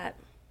something like that.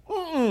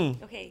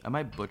 Okay. I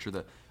might butcher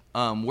that.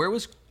 Where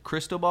was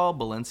Cristobal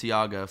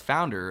Balenciaga,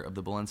 founder of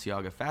the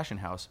Balenciaga fashion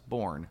house,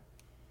 born?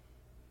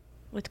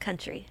 Which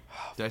country?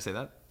 Did I say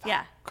that?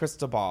 Yeah.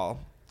 Cristobal.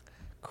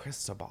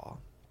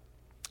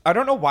 I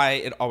don't know why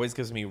it always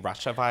gives me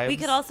Russia vibes. We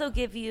could also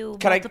give you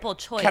multiple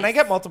choice. Can I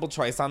get multiple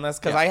choice on this?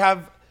 Because I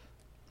have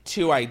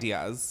 2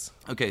 ideas.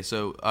 Okay,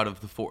 so out of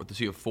the 4,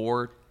 so you have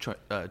 4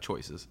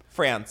 choices.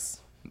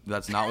 France.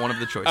 That's not one of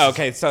the choices.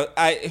 Okay, so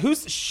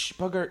who's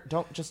booger?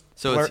 Don't just.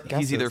 So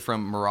he's either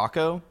from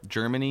Morocco,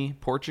 Germany,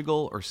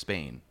 Portugal, or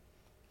Spain.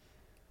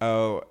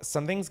 Oh,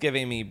 something's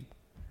giving me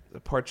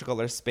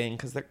Portugal or Spain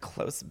because they're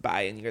close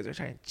by, and you guys are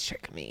trying to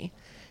trick me.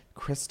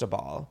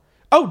 Cristobal.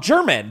 Oh,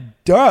 German.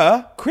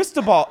 Duh.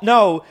 Cristobal.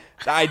 No,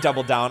 I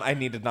doubled down. I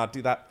need to not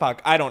do that.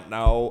 Fuck. I don't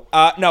know.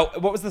 No.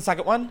 What was the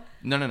second one?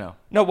 No.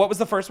 No. What was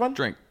the first one?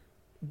 Drink.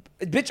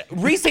 Bitch,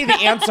 re-say the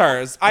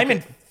answers. I'm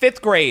in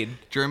 5th grade.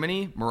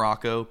 Germany,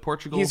 Morocco,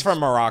 Portugal. He's from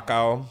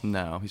Morocco.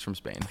 No, he's from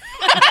Spain.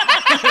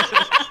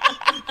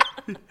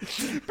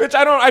 Bitch,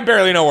 I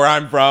barely know where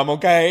I'm from,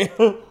 okay?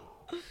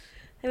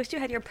 I wish you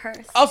had your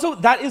purse. Also,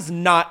 that is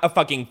not a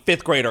fucking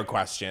 5th grader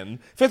question.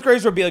 5th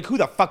graders would be like, who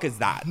the fuck is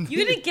that?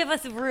 You didn't give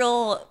us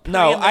real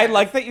No, I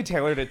like that you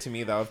tailored it to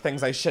me, though.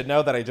 Things I should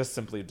know that I just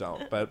simply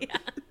don't. But yeah.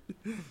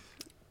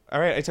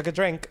 All right, I took a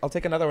drink. I'll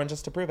take another one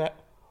just to prove it.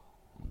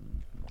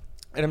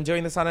 And I'm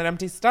doing this on an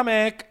empty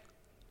stomach.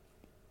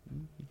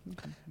 I'm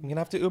going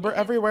to have to Uber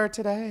everywhere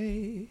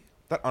today.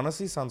 That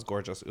honestly sounds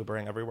gorgeous,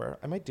 Ubering everywhere.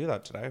 I might do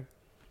that today.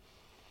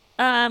 Okay.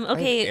 I have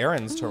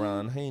errands to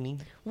run, honey.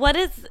 What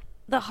is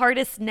the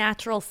hardest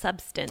natural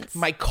substance?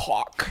 My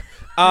cock.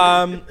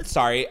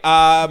 Sorry.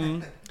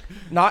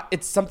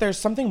 There's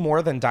something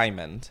more than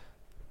diamond.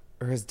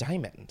 Or is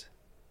diamond?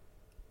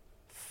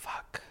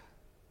 Fuck.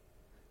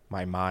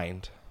 My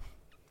mind.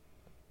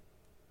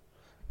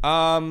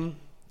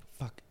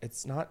 Fuck.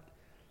 It's not.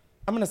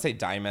 I'm gonna say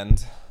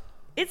diamond.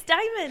 It's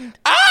diamond.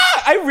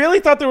 Ah! I really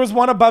thought there was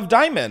one above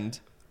diamond.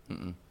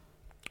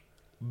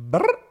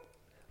 Brr.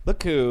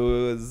 Look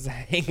who's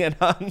hanging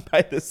on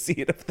by the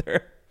seat of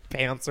their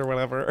pants or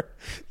whatever.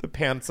 The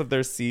pants of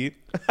their seat.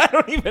 I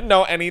don't even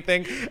know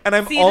anything. And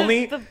I'm See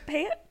only... the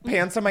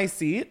Pants on my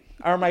seat?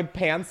 Are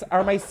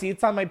my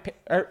seats on my...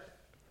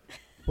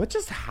 What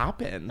just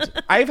happened?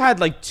 I've had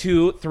like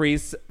 2, 3,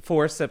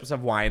 4 sips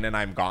of wine and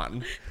I'm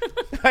gone.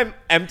 I'm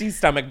empty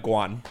stomach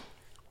gone.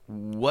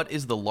 What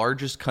is the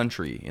largest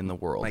country in the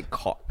world?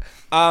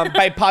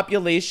 By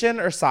population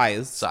or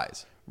size?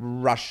 Size.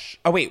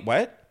 Oh, wait,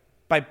 what?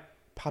 By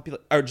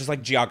population, or just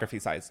like geography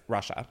size?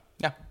 Russia.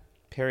 Yeah.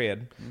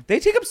 Period. They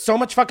take up so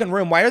much fucking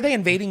room. Why are they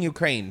invading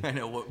Ukraine? I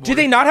know. Do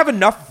they not have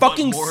enough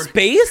fucking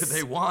space? Could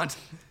they want?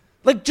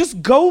 Like,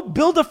 just go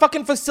build a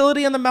fucking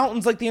facility in the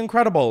mountains like The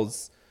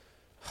Incredibles.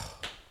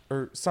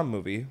 Or some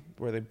movie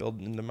where they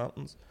build in the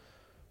mountains.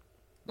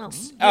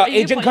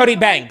 Agent Cody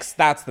Banks.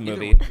 That's the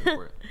movie.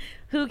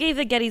 Who gave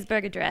the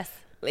Gettysburg Address?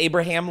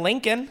 Abraham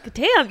Lincoln.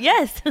 Damn,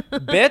 yes.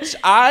 Bitch,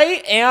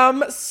 I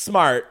am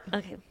smart.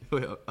 Okay.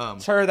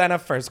 Smarter than a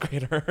first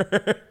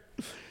grader.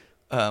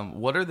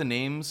 What are the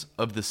names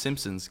of the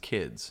Simpsons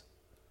kids?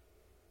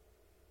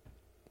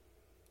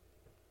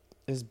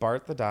 Is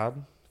Bart the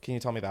dad? Can you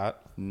tell me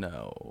that?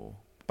 No.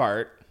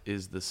 Bart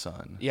is the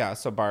son. Yeah,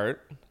 so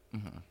Bart.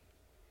 Mm-hmm.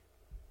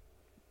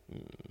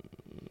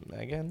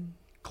 Megan?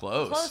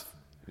 Close.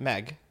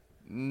 Meg.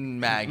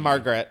 Maggie.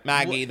 Margaret.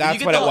 Maggie. Well,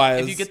 that's what it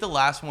was. If you get the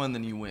last one,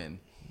 then you win.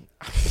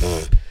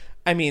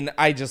 I mean,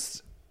 I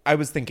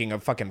was thinking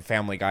of fucking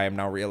Family Guy. I'm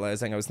now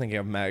realizing I was thinking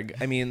of Meg.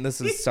 I mean,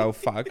 this is so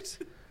fucked.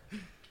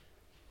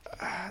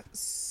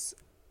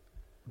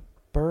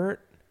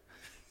 Bert.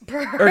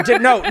 Or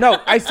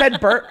no. I said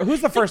Bert.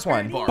 Who's the first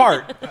one?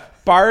 Bart.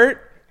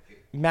 Bart,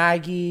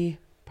 Maggie,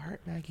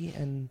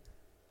 and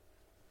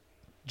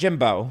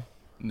Jimbo.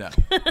 No.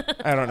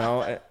 I don't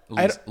know.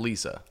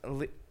 Lisa.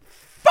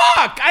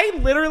 Fuck! I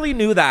literally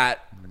knew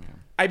that.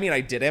 I mean,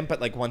 I didn't,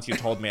 but like once you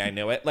told me, I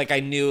knew it. Like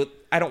I knew.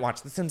 I don't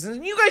watch The Simpsons,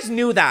 and you guys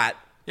knew that.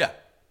 Yeah.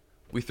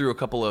 We threw a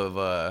couple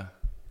of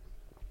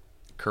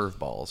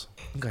curveballs.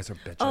 You guys are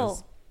bitches.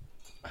 Oh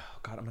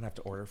God, I'm gonna have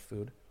to order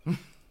food.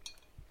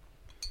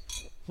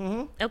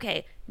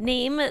 Okay,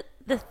 name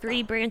the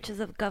 3 branches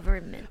of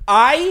government.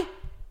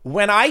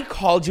 When I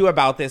called you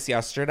about this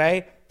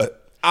yesterday,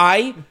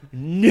 I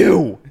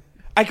knew.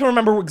 I can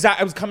remember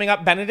exactly. I was coming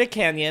up Benedict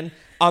Canyon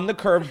on the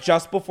curve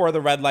just before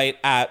the red light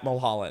at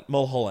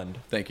Mulholland.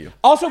 Thank you.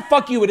 Also,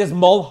 fuck you. It is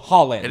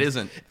Mulholland. It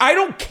isn't. I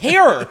don't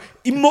care.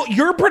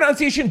 Your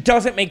pronunciation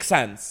doesn't make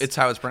sense. It's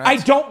how it's pronounced.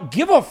 I don't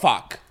give a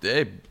fuck.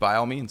 Hey, by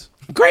all means.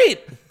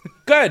 Great.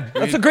 Good.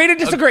 Let's agree to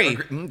disagree.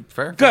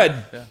 Fair. Good.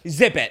 Yeah.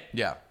 Zip it.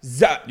 Yeah.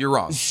 Zip. You're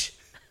wrong.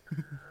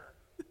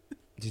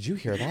 Did you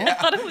hear that? I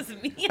thought it was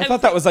me. I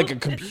thought that was like a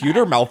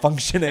computer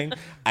malfunctioning.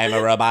 I'm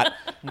a robot.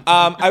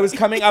 I was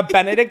coming up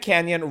Benedict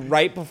Canyon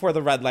right before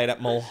the red light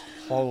at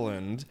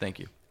Mulholland. Thank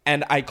you.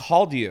 And I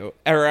called you,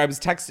 or I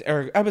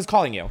was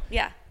calling you.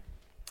 Yeah.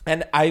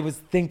 And I was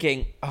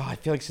thinking, I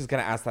feel like she's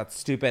going to ask that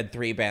stupid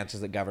 3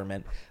 branches of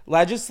government.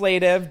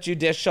 Legislative,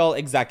 judicial,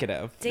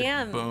 executive.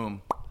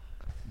 Damn.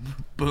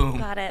 Boom.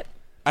 Got it.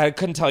 I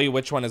couldn't tell you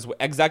which one is.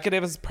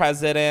 Executive is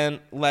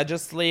president.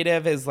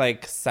 Legislative is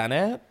like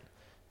Senate.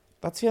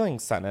 That's feeling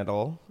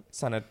senatorial.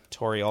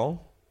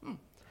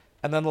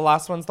 And then the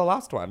last one's the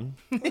last one.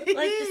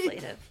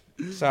 Legislative.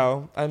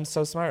 So I'm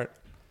so smart.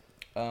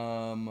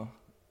 You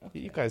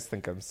guys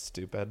think I'm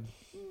stupid.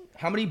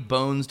 How many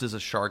bones does a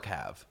shark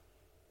have?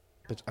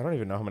 Bitch, I don't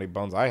even know how many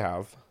bones I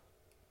have.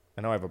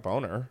 I know I have a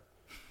boner.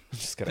 I'm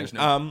just kidding.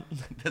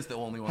 That's the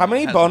only one. How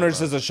many boners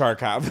does a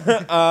shark have?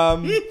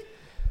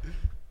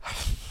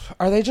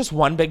 Are they just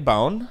one big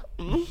bone?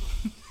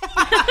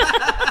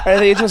 Are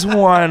they just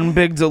one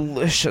big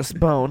delicious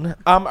bone?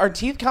 Are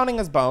teeth counting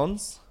as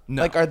bones?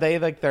 No. Like, are they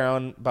like their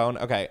own bone?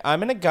 Okay,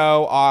 I'm gonna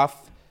go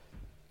off.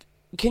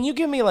 Can you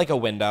give me like a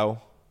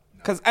window?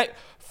 Because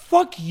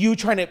fuck you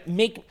trying to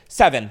make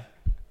 7.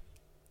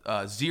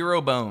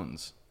 0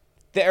 bones.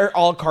 They're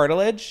all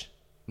cartilage.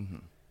 Mm-hmm.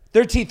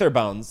 Their teeth are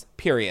bones.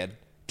 Period.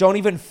 Don't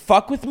even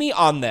fuck with me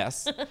on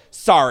this.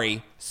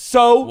 Sorry.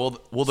 So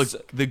well,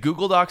 the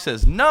Google Doc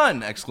says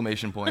none!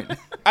 Exclamation point.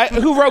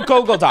 Who wrote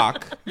Google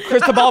Doc?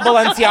 Cristobal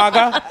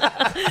Balenciaga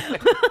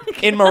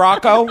in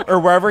Morocco or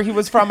wherever he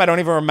was from. I don't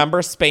even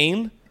remember.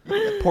 Spain,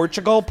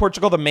 Portugal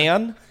the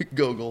man.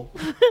 Google.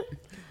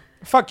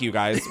 Fuck you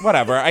guys.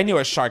 Whatever. I knew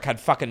a shark had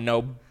fucking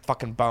no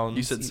fucking bones.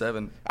 You said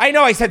 7. I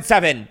know. I said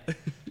 7.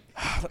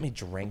 Let me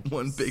drink.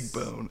 One big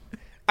bone.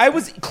 I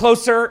was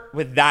closer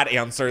with that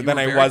answer than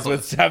I was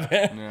with 7.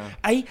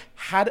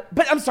 Yeah.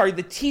 But I'm sorry,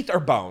 the teeth are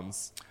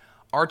bones.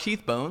 Are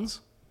teeth bones?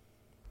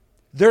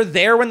 They're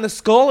there when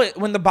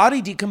the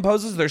body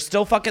decomposes. They're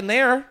still fucking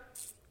there.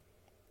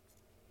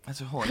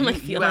 That's a whole. I'm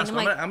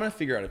gonna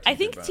figure out. I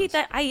think teeth.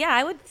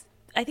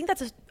 I think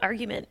that's an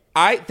argument.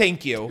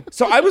 Thank you.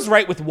 So I was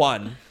right with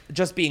 1,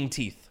 just being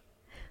teeth.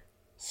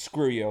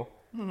 Screw you.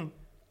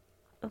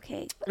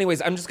 Okay.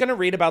 Anyways, I'm just gonna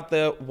read about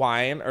the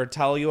wine or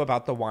tell you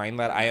about the wine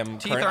that I am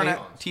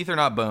Teeth are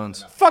not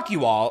bones. Fuck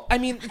you all. I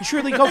mean,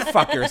 truly, go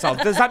fuck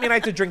yourself. Does that mean I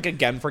have to drink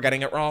again for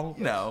getting it wrong?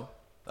 No.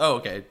 Oh,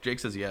 okay. Jake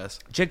says yes.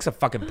 Jake's a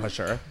fucking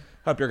pusher.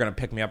 Hope you're gonna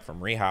pick me up from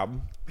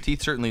rehab.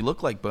 Teeth certainly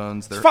look like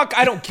bones. Fuck,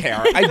 I don't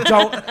care.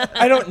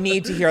 I don't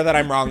need to hear that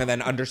I'm wrong and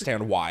then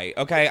understand why.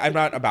 Okay, I'm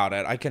not about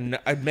it. I can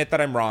admit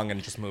that I'm wrong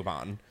and just move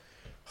on.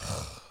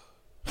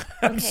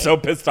 I'm so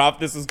pissed off.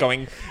 This is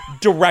going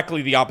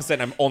directly the opposite,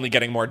 and I'm only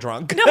getting more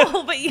drunk.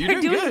 No, but You're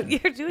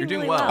doing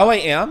really well. Oh, I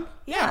am?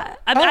 Yeah.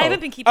 I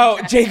haven't been keeping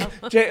track.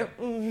 Jake.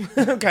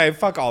 Okay,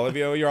 fuck all of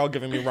you. You're all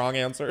giving me wrong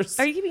answers.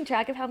 Are you keeping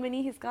track of how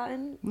many he's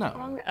gotten? No.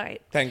 Wrong? All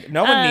right.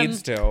 No one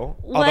needs to.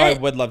 Although I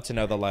would love to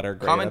know the letter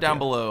grade. Comment down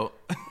below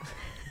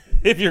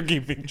if you're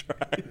keeping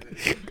track,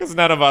 because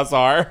none of us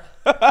are.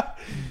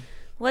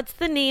 What's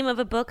the name of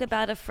a book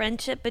about a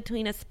friendship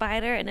between a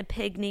spider and a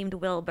pig named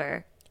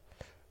Wilbur?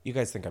 You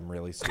guys think I'm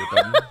really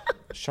stupid.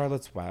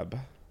 Charlotte's Web.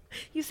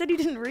 You said you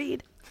didn't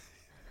read.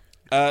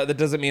 That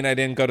doesn't mean I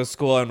didn't go to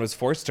school and was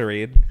forced to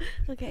read.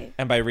 Okay.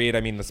 And by read,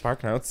 I mean the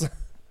Spark Notes.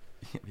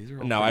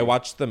 I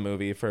watched the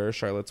movie for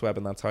Charlotte's Web,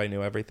 and that's how I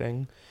knew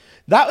everything.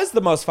 That was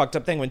the most fucked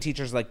up thing when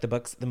teachers like the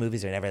books. The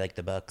movies are never like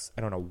the books.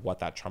 I don't know what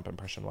that Trump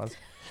impression was.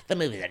 The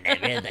movies are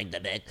never like the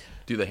book.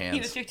 Do the hands.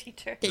 He was your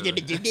teacher.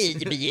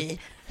 I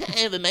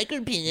have a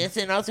micro penis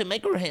and also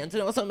micro hands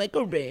and also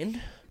micro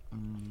brain.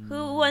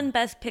 Who won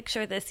Best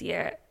Picture this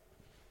year?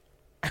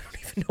 I don't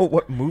even know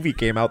what movie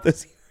came out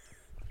this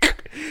year.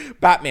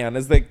 Batman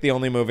is like the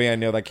only movie I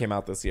know that came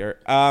out this year.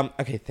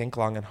 Okay, think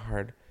long and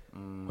hard.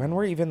 When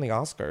were even the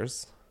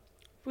Oscars?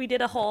 We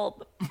did a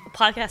whole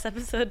podcast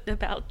episode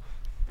about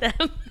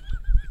them.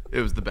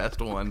 It was the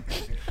best one.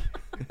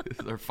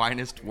 It's their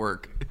finest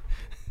work.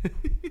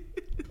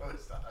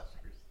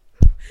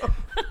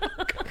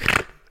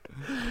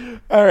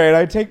 All right,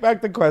 I take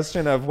back the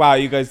question of, wow,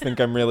 you guys think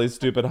I'm really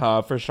stupid,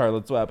 huh, for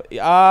Charlotte's Web.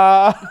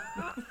 What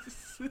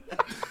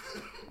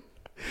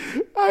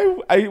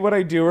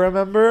I do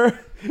remember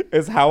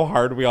is how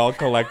hard we all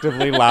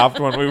collectively laughed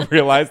when we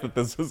realized that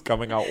this was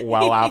coming out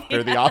well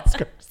after the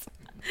Oscars.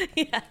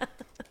 Yeah.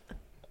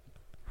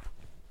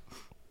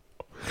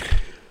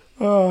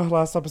 Oh,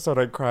 last episode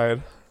I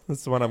cried.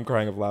 This is when I'm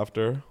crying of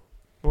laughter.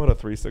 What a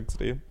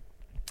 360.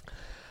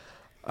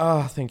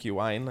 Oh, thank you,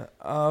 wine.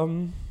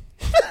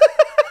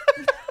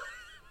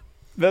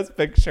 Best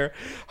Picture.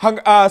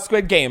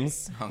 Squid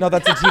Games. No,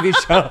 that's a TV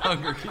show.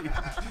 Hunger Games.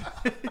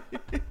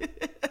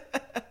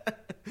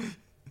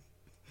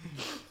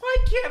 Why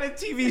can't a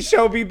TV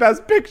show be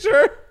Best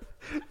Picture?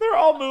 They're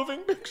all moving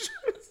pictures.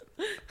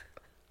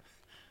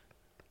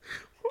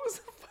 What was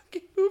the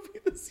fucking movie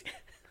this year?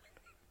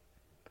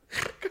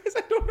 Guys,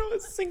 I don't know a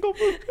single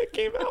movie that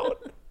came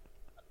out.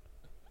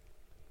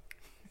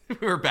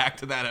 We're back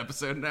to that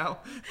episode now.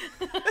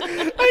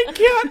 I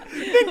can't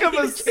think of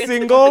a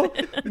single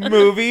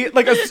movie.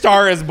 Like, A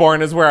Star Is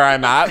Born is where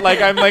I'm at. Like,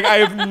 I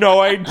have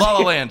no idea. La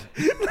La Land.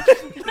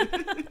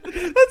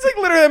 That's like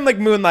literally, I'm like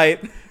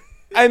Moonlight.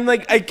 I'm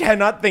like, I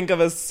cannot think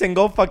of a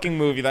single fucking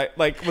movie that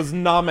like was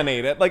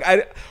nominated. Like,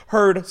 I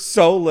heard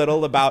so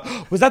little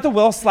about. Was that the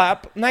Will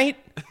Slap night?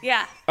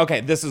 Yeah.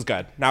 Okay, this is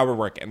good. Now we're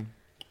working.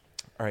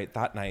 All right,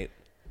 that night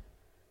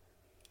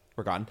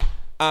we're gone.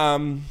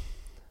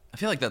 I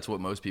feel like that's what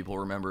most people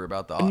remember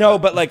about the. No,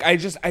 but like, I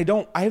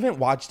haven't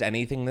watched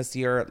anything this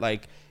year.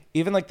 Like,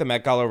 even like the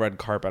Met Gala red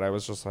carpet, I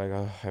was just like,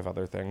 oh, I have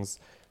other things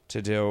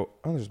to do.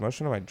 Oh, there's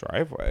motion in my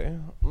driveway.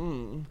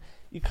 You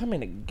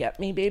coming to get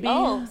me, baby?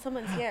 Oh,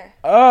 someone's here.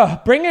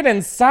 Bring it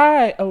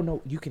inside. Oh,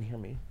 no, you can hear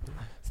me.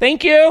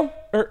 Thank you.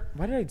 Or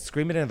why did I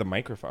scream it into the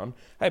microphone?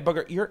 Hey,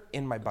 Booger, you're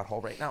in my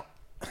butthole right now.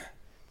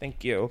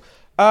 Thank you.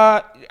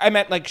 I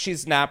meant like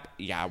she's nap.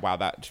 Yeah, wow,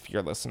 that, if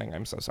you're listening,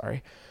 I'm so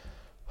sorry.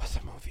 What's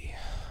the movie?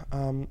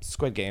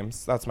 Squid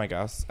Games. That's my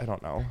guess. I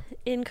don't know.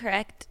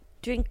 Incorrect.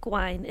 Drink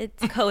wine.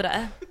 It's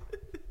Coda.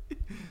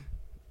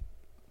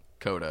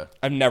 Coda.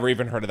 I've never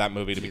even heard of that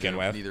movie to begin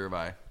with. Neither have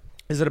I.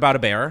 Is it about a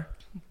bear?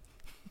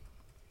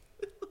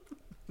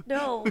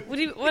 No. What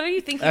are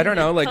you thinking? I don't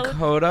know. Like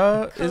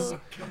Coda is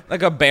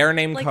like a bear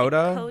named like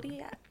Coda.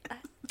 Cody?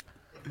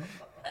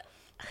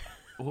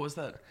 What was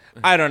that?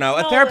 I don't know.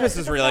 A No, therapist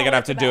that's is really not gonna what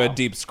have to it's do a about.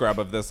 deep scrub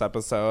of this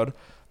episode.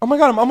 Oh my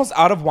god, I'm almost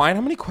out of wine.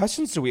 How many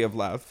questions do we have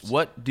left?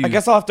 I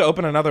guess I'll have to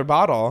open another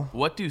bottle.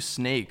 What do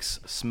snakes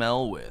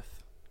smell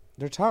with?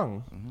 Their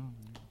tongue.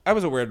 I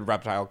was a weird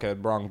reptile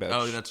kid. Wrong bitch.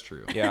 Oh, that's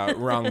true. Yeah,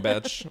 wrong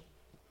bitch.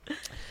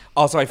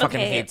 Also, I fucking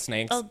Okay, hate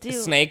snakes. I'll do-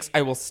 Snakes,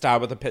 I will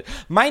stab with a pitch.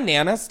 My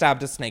Nana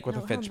stabbed a snake with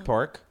a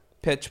pitchfork.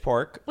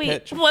 Pitchfork.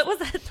 Wait, what was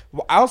that?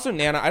 Well, also,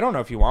 Nana, I don't know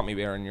if you want me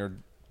there in your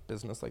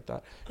business like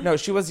that. No,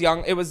 she was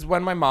young. It was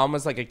when my mom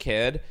was like a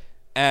kid,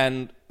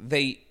 and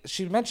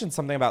she mentioned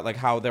something about like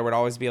how there would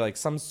always be like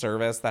some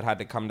service that had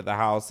to come to the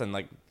house, and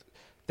like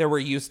they were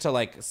used to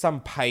like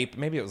some pipe.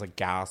 Maybe it was like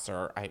gas,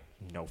 or I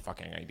no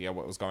fucking idea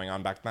what was going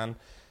on back then.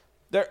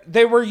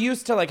 They were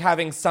used to like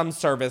having some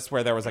service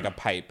where there was like a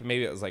pipe.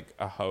 Maybe it was like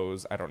a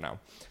hose. I don't know.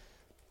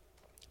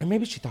 And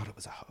maybe she thought it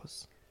was a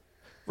hose.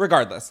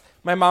 Regardless,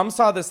 my mom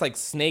saw this like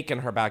snake in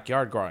her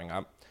backyard growing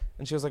up.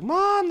 And she was like,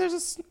 Mom,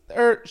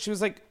 she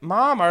was like,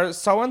 Mom, are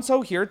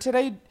so-and-so here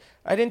today?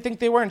 I didn't think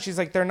they were. And she's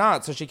like, they're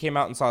not. So she came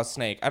out and saw a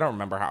snake. I don't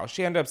remember how.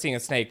 She ended up seeing a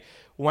snake.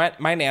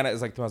 My Nana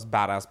is like the most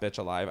badass bitch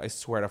alive. I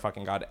swear to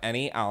fucking God.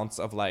 Any ounce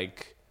of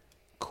like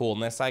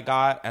coolness I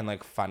got and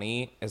like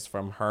funny is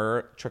from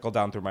her, trickled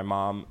down through my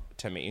mom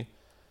to me.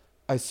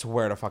 I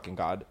swear to fucking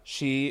God.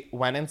 She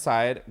went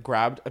inside,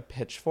 grabbed a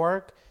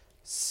pitchfork,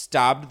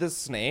 stabbed the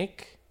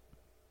snake.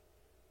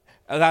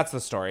 That's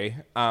the story.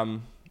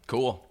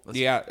 Cool.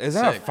 Yeah,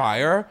 isn't that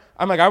fire?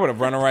 I'm like, I would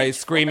have run away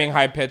screaming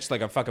high pitched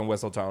like a fucking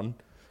whistle tone.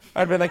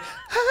 I'd been like,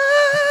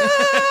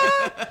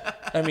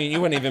 I mean,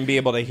 you wouldn't even be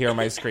able to hear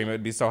my scream. It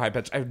would be so high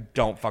pitched. I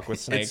don't fuck with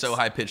snakes. It's so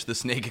high pitched, the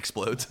snake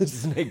explodes. The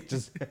snake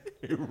just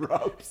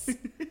erupts.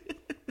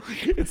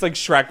 It's like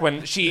Shrek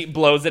when she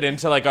blows it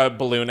into like a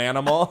balloon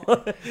animal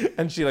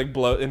and she like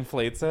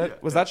inflates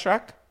it. Was that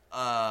Shrek?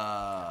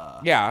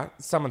 Yeah,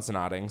 someone's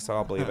nodding, so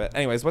I'll believe it.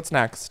 Anyways, what's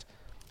next?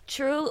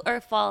 True or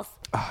false?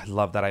 Oh, I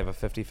love that I have a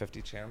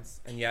 50-50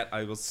 chance, and yet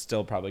I will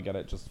still probably get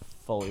it just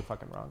fully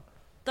fucking wrong.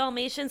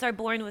 Dalmatians are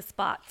born with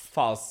spots.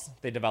 False.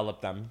 They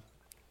develop them.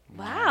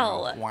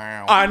 Wow.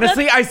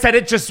 Honestly, I said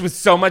it just with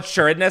so much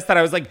sureness that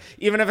I was like,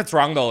 even if it's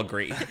wrong, they'll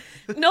agree.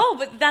 No,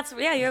 but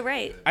you're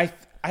right.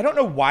 I don't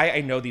know why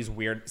I know these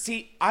weird...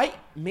 See, I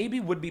maybe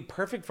would be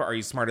perfect for Are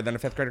You Smarter Than a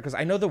Fifth Grader because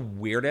I know the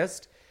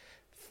weirdest...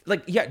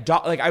 Like, yeah,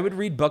 like I would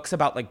read books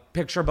about, like,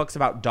 picture books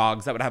about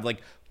dogs that would have,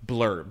 like,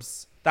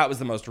 blurbs. That was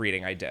the most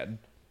reading I did.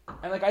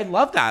 And, like, I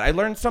love that. I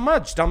learned so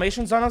much.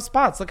 Dalmatians don't have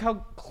spots. Look how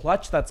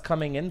clutch that's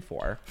coming in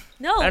for.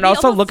 No. And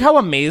also, look how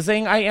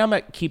amazing I am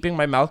at keeping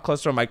my mouth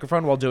close to a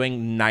microphone while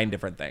doing 9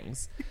 different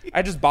things.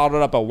 I just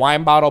bottled up a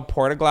wine bottle,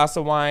 poured a glass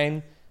of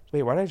wine.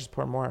 Wait, why did I just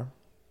pour more?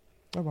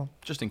 Oh, well.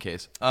 Just in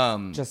case.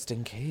 Just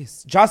in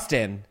case.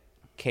 Justin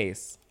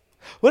Case.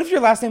 What if your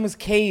last name was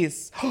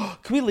Case?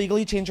 Can we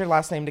legally change your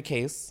last name to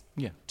Case?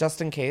 Yeah. Just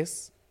in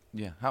case?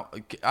 Yeah. How?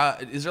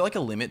 Is there like a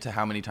limit to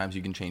how many times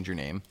you can change your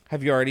name?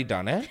 Have you already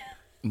done it?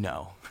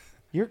 No.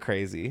 You're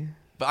crazy.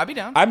 But I'd be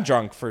down. I'm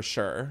drunk for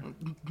sure.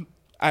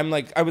 I'm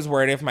like, I was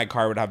worried if my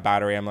car would have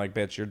battery. I'm like,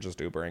 bitch, you're just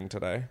Ubering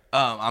today.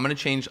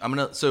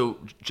 So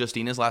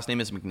Justina's last name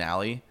is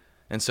McNally.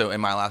 And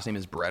my last name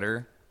is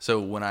Bretter. So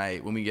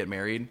when we get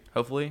married,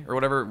 hopefully, or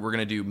whatever, we're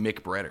going to do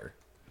Mick Bretter.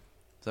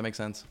 Does that make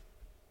sense?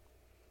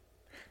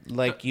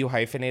 Like you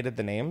hyphenated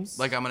the names?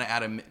 Like I'm going to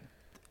add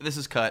this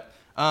is cut.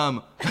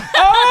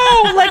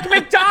 Oh, like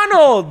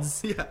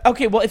McDonald's. Yeah.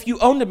 Okay, well, if you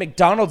owned a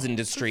McDonald's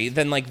industry,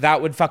 then like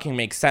that would fucking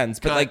make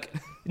sense. But like,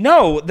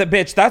 no, the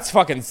bitch, that's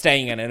fucking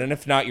staying in it. And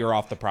if not, you're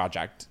off the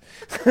project.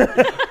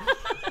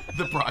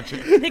 The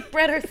project. Mick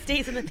Bretter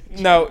stays in the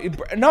picture.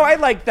 No, I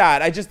like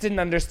that. I just didn't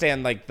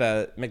understand like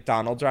the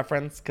McDonald's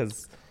reference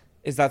because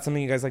is that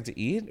something you guys like to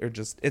eat or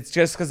it's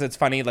just because it's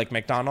funny like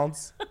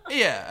McDonald's?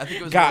 Yeah, I think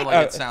it was more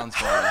like it sounds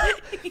funny.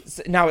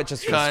 Now it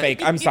just feels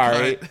fake. I'm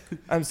sorry.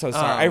 I'm so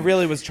sorry. I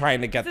really was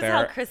trying to get this there.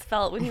 This is how Chris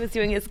felt when he was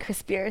doing his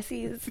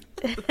conspiracies.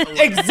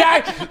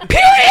 Exactly.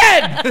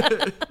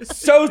 Period.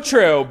 So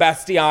true,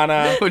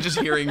 Bastiana. We're just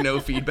hearing no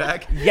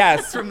feedback.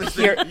 Yes. From the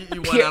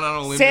you went out on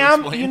a limb Sam,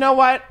 to explain. you know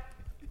what?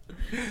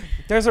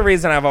 There's a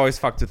reason I've always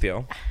fucked with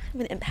you.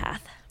 I'm an empath.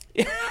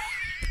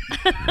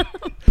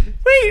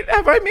 Wait,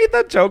 have I made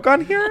that joke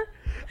on here?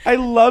 I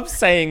love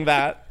saying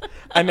that.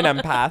 I'm an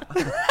empath.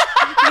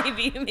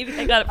 Maybe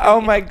I got it. Oh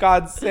my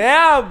God,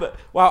 Sam!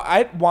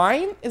 Wow,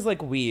 wine is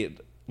like weed.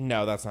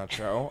 No, that's not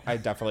true. I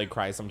definitely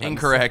cry sometimes.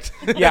 Incorrect.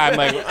 Yeah, I'm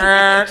like,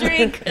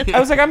 drink. I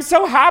was like, I'm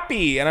so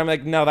happy, and I'm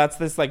like, no, that's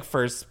this like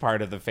first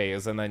part of the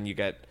phase, and then you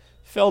get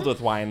filled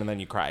with wine, and then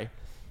you cry.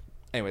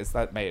 Anyways,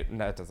 that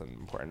doesn't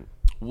important.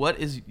 What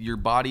is your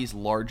body's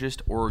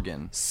largest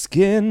organ?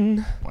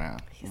 Skin. Wow.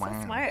 He's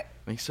so smart.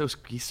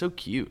 He's so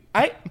cute.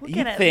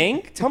 You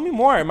think? Tell me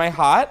more. Am I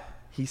hot?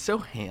 He's so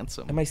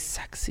handsome. Am I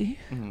sexy?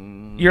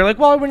 You're like,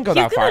 well, I wouldn't go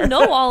that far. He's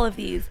gonna know all of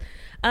these.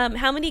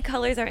 How many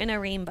colors are in a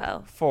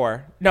rainbow?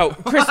 4. No,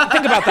 Chris,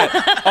 think about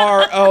that.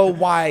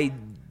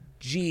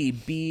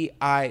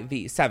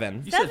 ROYGBIV.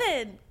 7.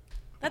 7.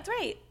 That's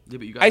right. Yeah,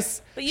 but you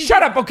guys.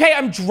 Shut up, okay?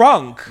 I'm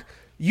drunk.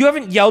 You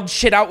haven't yelled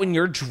shit out when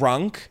you're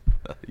drunk.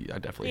 I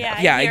definitely yeah,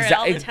 have. Yeah,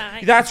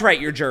 exactly. That's right,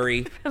 your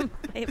jury.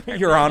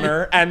 Your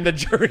Honor and the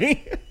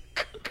jury.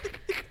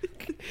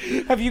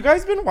 Have you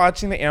guys been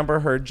watching the Amber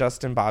Heard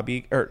Justin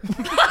Bobby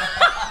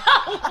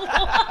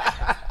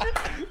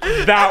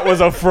That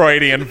was a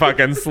Freudian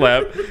fucking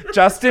slip.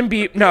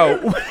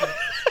 No.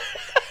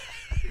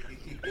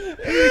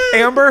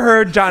 Amber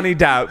Heard, Johnny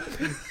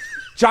Depp.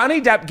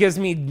 Johnny Depp gives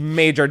me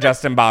major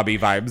Justin Bobby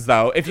vibes,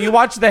 though. If you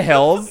watch The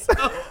Hills,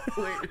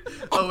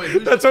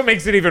 wait, that's what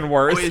makes it even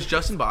worse. Wait, is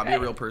Justin Bobby a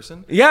real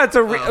person? Yeah, it's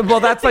well,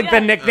 that's like the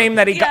nickname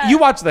that he got. You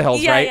watch The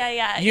Hills, right?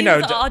 Yeah. You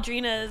know,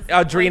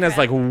 Audrina's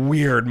like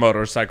weird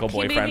motorcycle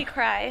boyfriend. He made me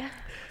cry.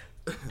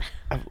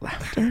 Of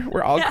laughter.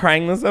 We're all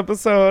crying this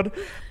episode.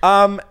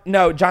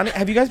 No, Johnny.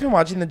 Have you guys been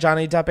watching the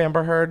Johnny Depp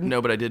Amber Heard?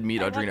 No, but I did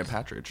meet Audrina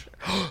Patridge.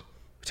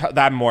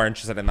 I'm more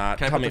interested in that.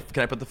 Can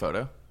I put the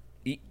photo?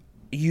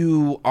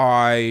 You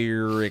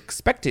are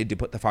expected to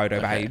put the photo,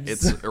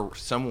 babes. It's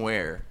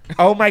somewhere.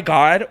 Oh my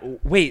God.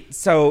 Wait,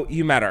 so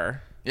you met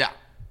her? Yeah.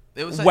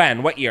 It was like,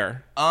 when? What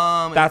year?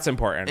 That's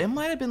important. It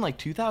might have been like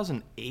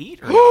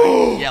 2008 or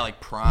yeah, like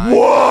prime.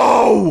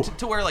 Whoa!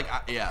 To where like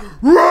yeah.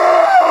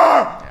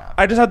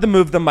 I just had to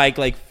move the mic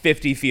like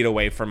 50 feet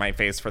away from my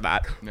face for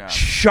that. Yeah.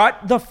 Shut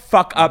the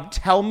fuck up.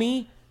 Tell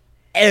me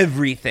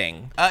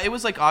everything. It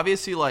was like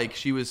obviously like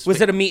she was.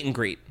 Was it a meet and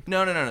greet?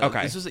 No.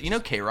 Okay. This was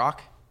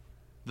K-Rock,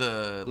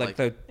 the like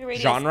the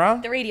radio, genre.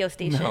 the radio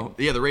station. No,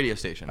 yeah, the radio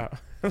station. It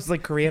was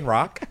like Korean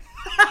rock.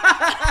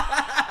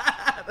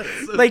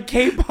 Like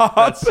K-pop.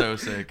 That's so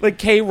sick. Like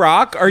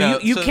K-rock. Or No,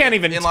 you so can't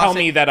even in tell Los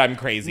me that I'm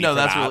crazy. No, for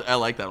that's that. really, I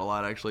like that a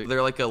lot actually.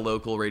 They're like a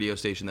local radio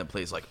station that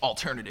plays like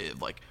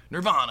alternative, like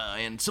Nirvana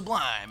and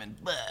Sublime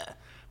and blah.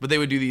 But they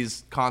would do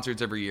these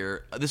concerts every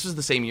year. This was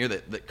the same year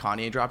that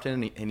Kanye dropped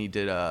in, and he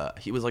did.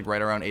 He was like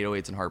right around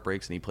 808s and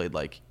Heartbreaks, and he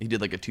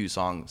did like a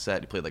 2-song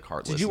set. He played like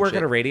Heartless. Did you work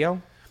at a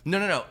radio?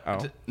 No.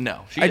 Oh.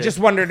 No. I just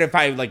wondered if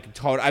I like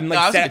I'm like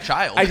No, I was like a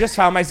child. I just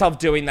found myself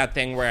doing that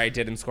thing where I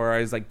did in score.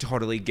 I was like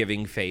totally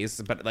giving face,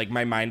 but like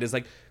my mind is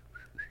like.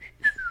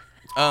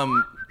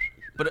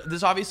 But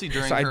this obviously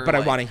during her. But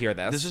like, I want to hear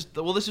this.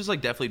 This was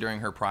like definitely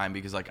during her prime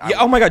because like. Yeah.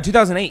 Oh my God,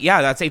 2008.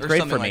 Yeah, that's 8th or grade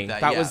something for me. like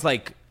That yeah. was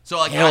like. So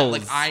like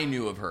hills. I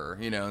knew of her,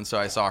 and so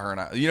I saw her,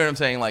 and you know what I'm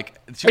saying. Like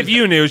if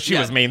you knew, she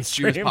was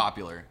mainstream. She was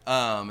popular.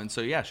 And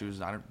so yeah, she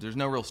was. There's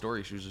no real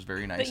story. She was just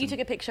very nice. But you took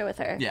a picture with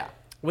her. Yeah.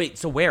 Wait,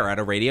 so where at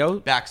a radio?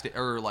 Backstage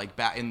or like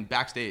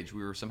backstage.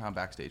 We were somehow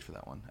backstage for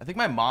that one. I think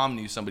my mom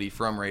knew somebody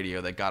from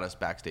radio that got us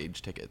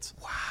backstage tickets.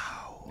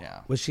 Wow. Yeah.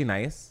 Was she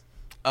nice?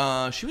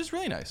 She was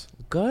really nice.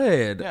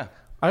 Good. Yeah.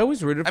 I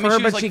always rooted for her,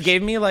 but she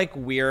gave me like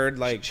weird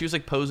like. She was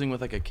like posing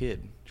with like a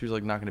kid. She was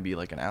like not going to be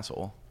like an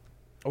asshole.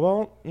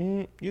 Well,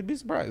 you'd be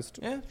surprised.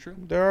 Yeah, true.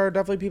 There are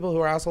definitely people who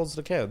are assholes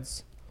to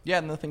kids. Yeah,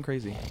 nothing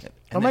crazy.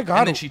 My God.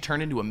 And then she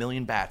turned into a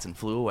million bats and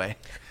flew away.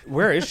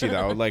 Where is she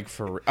though? Like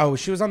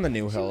she was on the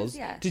New Hills.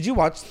 Yeah. Did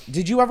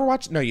you ever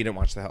watch? No, you didn't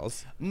watch The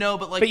Hills. No,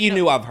 but like. But you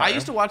knew of her. I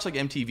used to watch like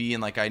MTV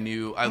and like I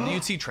knew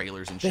you'd see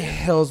trailers and The shit.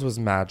 Hills was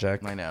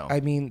magic. I know.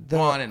 I mean,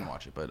 well, I didn't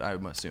watch it, but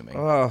I'm assuming.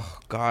 Oh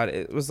God,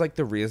 it was like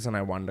the reason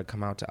I wanted to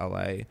come out to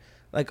LA.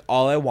 Like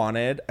all I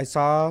wanted, I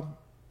saw.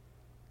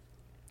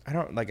 I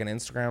don't like an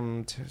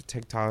Instagram,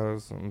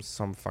 TikTok,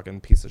 some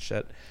fucking piece of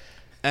shit.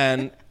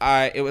 And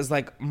it was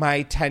like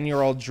my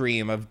 10-year-old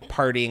dream of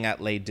partying at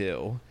Les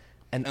Deux.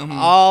 And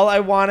all I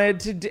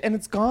wanted to do, and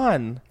it's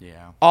gone.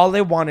 Yeah. All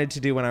I wanted to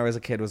do when I was a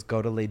kid was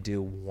go to Les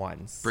Deux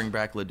once. Bring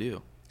back Les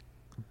Deux.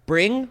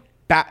 Bring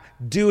back,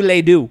 do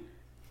Les Deux.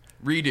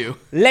 Redo.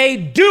 Les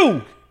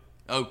Deux.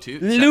 Oh, two?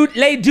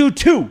 Les Deux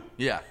 2.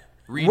 Yeah.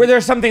 Where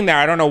there's something there.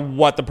 I don't know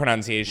what the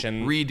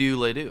pronunciation. Redo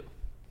Les Deux.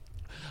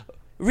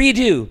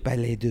 Redo by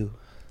Les Deux.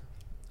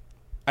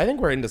 I think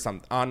we're into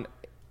something.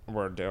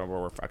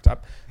 We're fucked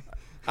up.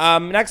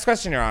 Next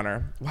question, Your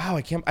Honor. Wow,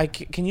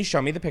 can you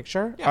show me the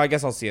picture? Yeah. Oh, I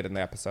guess I'll see it in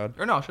the episode.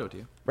 Or no, I'll show it to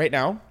you. Right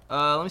now?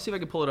 Let me see if I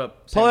can pull it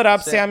up. Pull it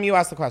up. Sam, you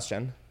ask the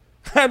question.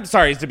 I'm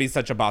sorry to be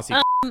such a bossy.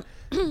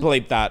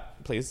 Bleep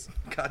that, please.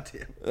 God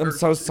damn. I'm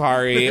so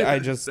sorry. I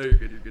just. No, you're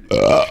good. You're good.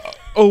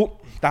 Oh,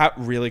 that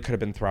really could have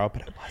been throw up,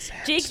 but it wasn't.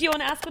 Jake, do you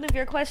want to ask one of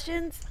your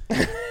questions?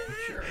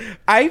 Sure.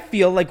 I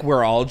feel like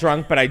we're all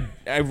drunk, but I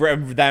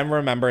then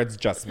remember it's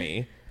just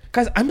me.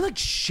 Because I'm like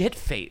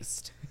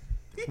shit-faced.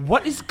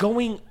 What is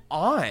going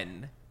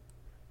on?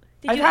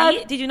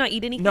 Did you not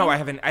eat anything? No, I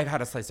haven't. I've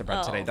had a slice of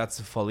bread today. That's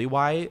fully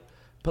why.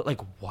 But like,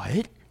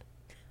 what?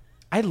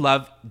 I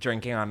love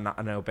drinking on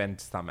an open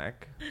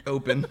stomach.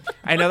 Open.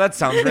 I know that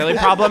sounds really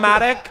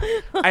problematic.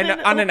 I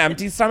know on an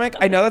empty stomach.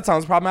 I know that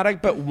sounds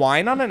problematic, but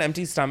wine on an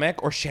empty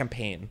stomach or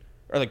champagne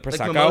or like Prosecco.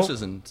 Like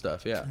mimosas and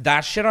stuff, yeah.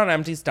 That shit on an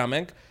empty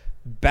stomach,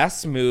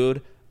 best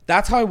mood.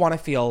 That's how I want to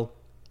feel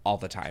all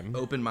the time.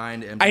 Open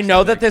mind. Empty I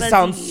know stomach. that this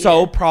sounds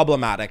so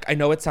problematic. I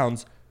know it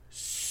sounds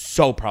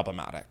so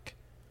problematic.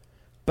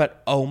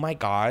 But oh my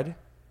God,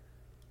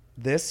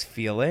 this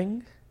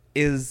feeling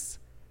is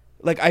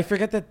like, I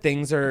forget that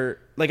things are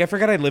like, I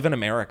forget I live in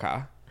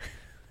America.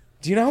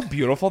 Do you know how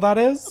beautiful that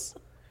is?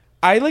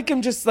 I like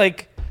am just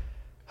like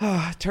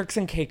Turks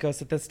and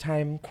Caicos at this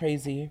time.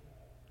 Crazy.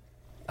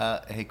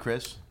 Hey,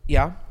 Chris.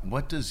 Yeah.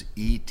 What does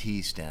ET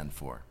stand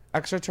for?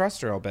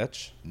 Extraterrestrial,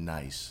 bitch.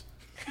 Nice.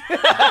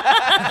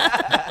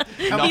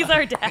 He's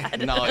our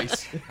dad.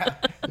 Nice.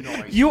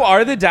 You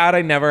are the dad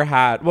I never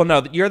had. Well,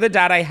 no, you're the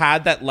dad I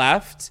had that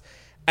left,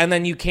 and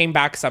then you came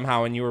back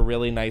somehow, and you were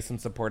really nice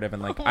and supportive,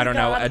 and like I don't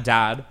know, a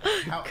dad.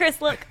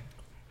 Chris, look.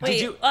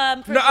 Wait, you-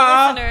 for the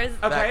listeners.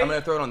 Okay. I'm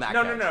gonna throw it on that.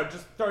 No, couch. no,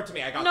 just throw it to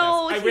me. I got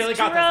No, this. I he's really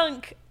got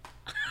drunk.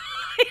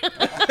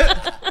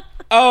 this.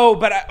 Oh,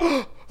 but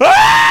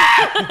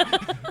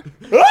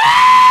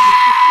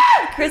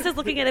Chris is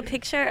looking at a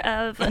picture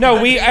of.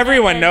 no,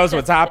 everyone knows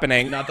what's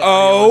happening. Not the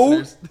audio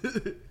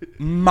listeners.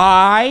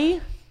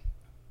 My.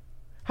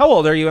 How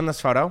old are you in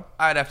this photo?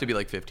 I'd have to be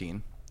like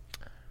 15.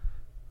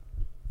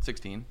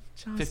 16.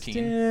 15.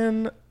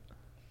 Justin.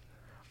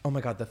 Oh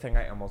my God, the thing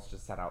I almost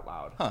just said out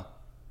loud. Huh.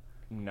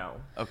 No.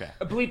 Okay.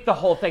 Bleep the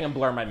whole thing and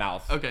blur my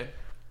mouth. Okay.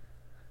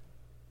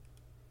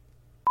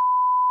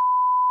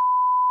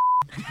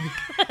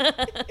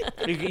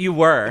 You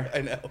were.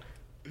 I know.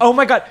 Oh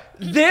my God.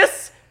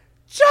 This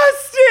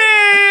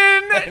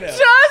Justin!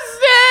 Justin!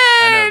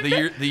 I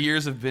know. The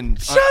years have been...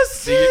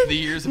 Justin! The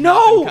years have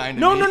not been kind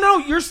to me. No.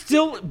 You're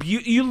still...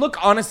 You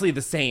look honestly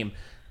the same.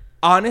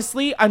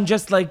 Honestly, I'm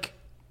just like...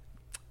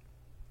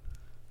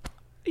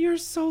 You're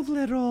so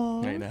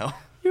little. I know.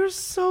 You're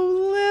so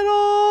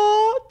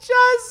little.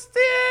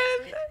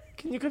 Justin!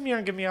 Can you come here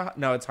and give me a...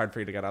 No, it's hard for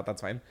you to get out.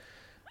 That's fine.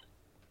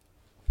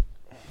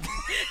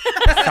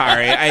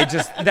 Sorry,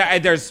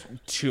 there's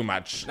too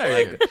much.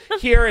 Like,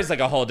 here is like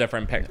a whole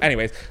different pic.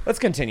 Anyways, let's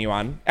continue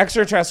on.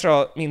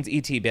 Extraterrestrial means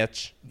ET,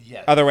 bitch.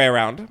 Yes. Other way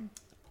around.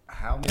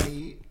 How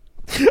many?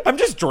 I'm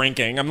just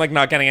drinking. I'm like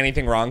not getting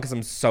anything wrong because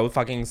I'm so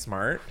fucking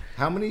smart.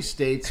 How many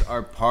states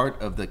are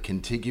part of the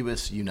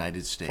contiguous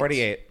United States?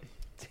 48.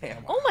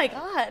 Damn. Oh my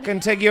God.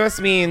 Contiguous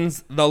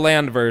means the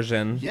land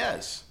version.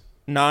 Yes.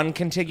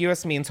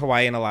 Non-contiguous means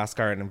Hawaii and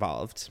Alaska are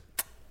involved.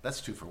 That's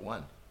 2 for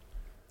 1.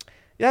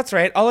 That's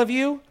right. All of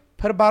you,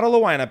 put a bottle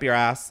of wine up your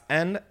ass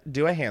and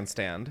do a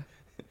handstand.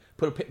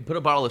 Put a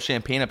bottle of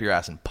champagne up your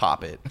ass and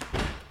pop it.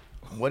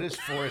 What is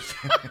Forrest?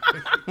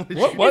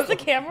 Is the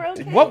camera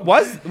okay? What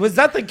was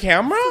that the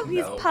camera?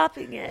 He's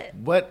popping it.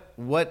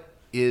 What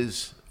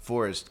is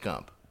Forrest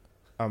Gump?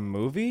 A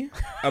movie?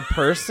 A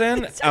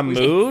person? A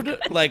mood?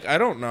 Like, I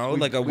don't know.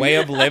 Like a way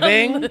of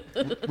living?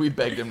 We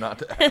begged him not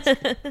to ask.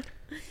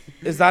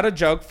 Is that a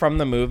joke from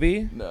the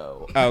movie?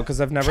 No. Oh, because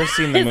I've never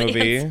seen the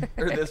movie.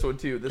 Or this one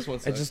too. This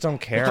one's. I just don't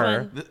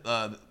care.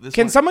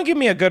 Can someone give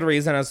me a good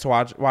reason as to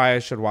why I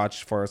should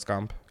watch Forrest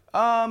Gump?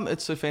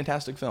 It's a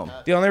fantastic film.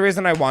 The only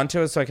reason I want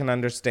to is so I can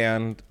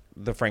understand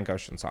the Frank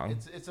Ocean song.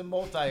 It's a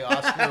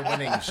multi-Oscar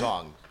winning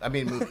song. I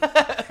mean, movie.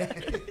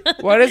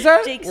 What is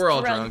that? Jake's We're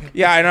all drunk.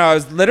 Yeah, I know.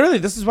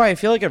 This is why I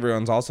feel like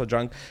everyone's also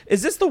drunk.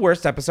 Is this the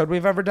worst episode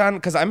we've ever done?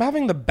 Because I'm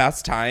having the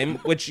best time,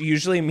 which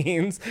usually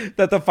means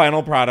that the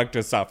final product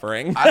is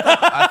suffering.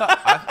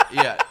 I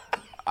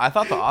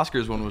thought the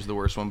Oscars one was the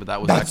worst one, but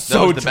that was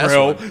the best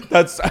one.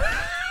 That's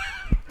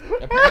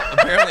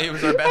apparently it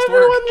was our best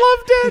Everyone work.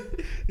 loved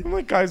it. I'm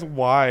like, guys,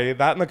 why?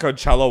 That and the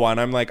Coachella one.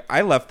 I'm like,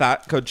 I left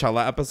that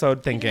Coachella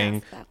episode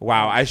thinking,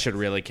 wow, I should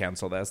really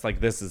cancel this.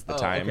 Like, this is the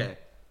time. Okay.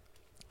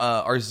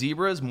 Are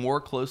zebras more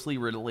closely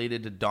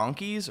related to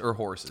donkeys or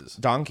horses?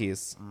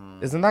 Donkeys.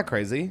 Isn't that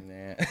crazy?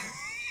 Nah.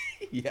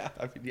 Yeah.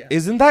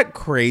 Isn't that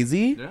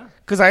crazy? Yeah.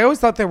 Because I always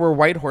thought they were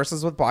white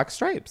horses with black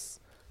stripes.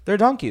 They're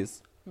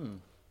donkeys. You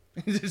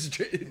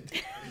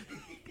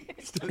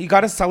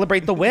got to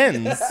celebrate the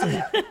wins.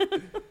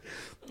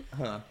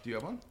 Do you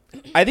have one?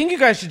 I think you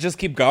guys should just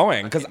keep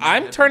going because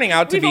I'm turning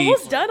out to We've be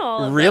almost done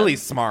all of really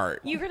them.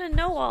 smart. You're going to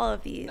know all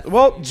of these.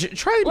 Well,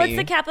 try me. What's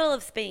the capital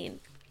of Spain?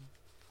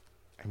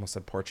 I almost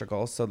said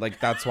Portugal, so like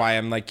that's why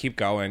I'm like, keep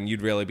going.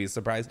 You'd really be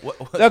surprised.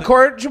 The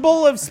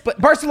Cordial of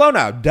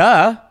Barcelona.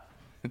 Duh.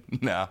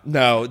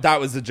 No, that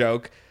was a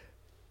joke.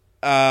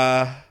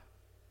 España?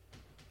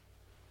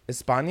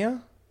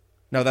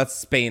 No, that's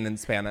Spain in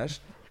Spanish.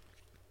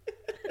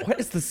 What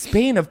is the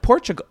Spain of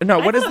Portugal? No,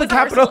 what is the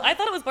capital? I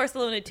thought it was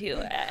Barcelona too.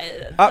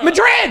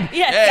 Madrid.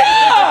 Yes.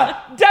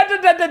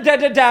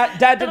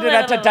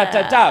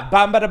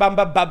 Bam ba bam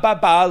ba ba ba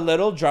ba.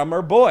 Little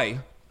drummer boy.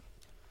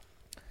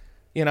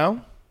 You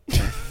know?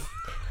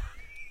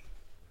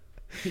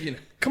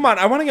 Come on,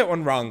 I want to get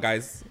one wrong,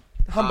 guys.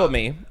 Humble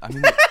me. I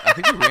mean, I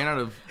think we ran out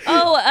of.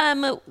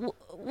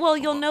 Well,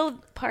 you'll know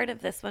part of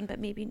this one, but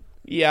maybe.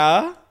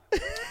 Yeah.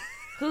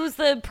 Who's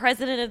the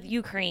president of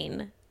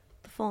Ukraine?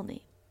 The full name.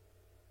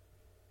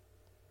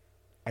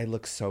 I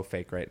look so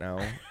fake right now.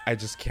 I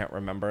just can't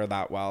remember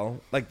that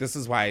well. Like, this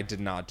is why I did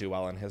not do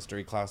well in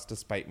history class,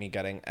 despite me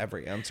getting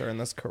every answer in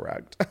this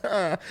correct.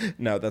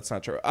 No, that's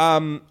not true.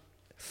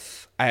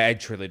 I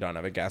truly don't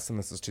have a guess, and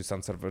this is too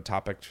sensitive a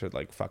topic to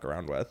like fuck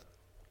around with.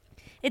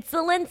 It's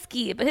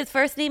Zelensky, but his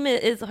first name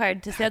is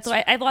hard to say. That's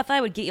why I thought I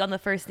would get you on the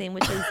first name,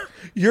 which is.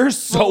 You're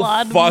so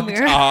fucked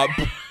up.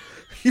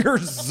 You're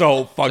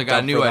so fucked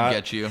up. I knew I'd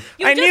get you.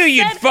 I knew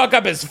you'd fuck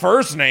up his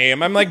first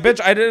name. I'm like,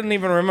 bitch, I didn't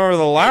even remember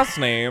the last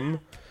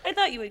name. I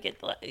thought you would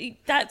get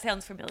that.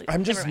 Sounds familiar.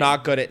 I'm just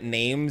not good at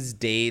names,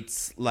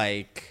 dates,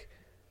 like.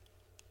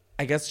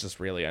 I guess just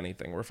really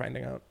anything we're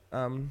finding out.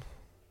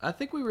 I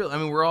think we really. I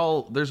mean, we're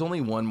all. There's only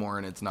one more,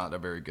 and it's not a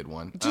very good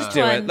one. Just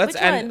do it. Let's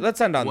end.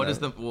 Let's end on. What is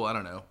the? Well, I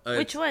don't know.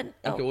 Which one?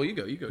 Okay, well, you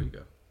go.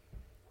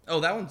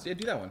 Oh, that one's. Yeah,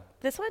 do that one.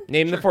 This one.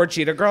 Name the 4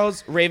 cheetah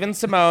girls: Raven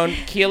Simone,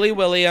 Keely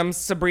Williams,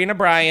 Sabrina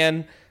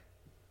Bryan.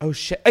 Oh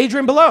shit,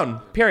 Adrienne Balone.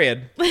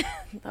 Period. That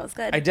was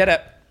good. I did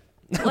it.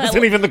 That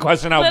wasn't even the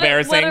question. How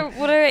embarrassing.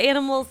 What are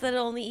animals that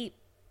only eat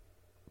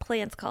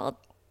plants called?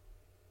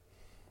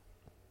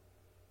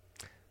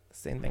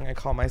 Same thing I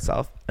call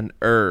myself, an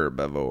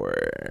herbivore.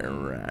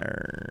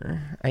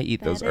 I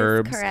eat those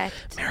herbs.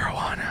 Correct.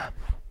 Marijuana.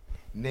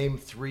 Name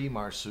 3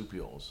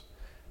 marsupials.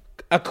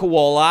 A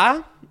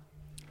koala,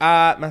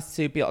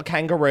 marsupial, a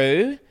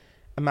kangaroo,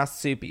 a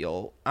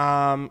marsupial.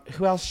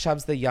 Who else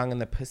shoves the young in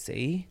the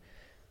pussy?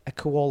 A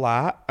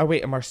koala. Oh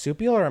wait, a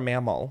marsupial or a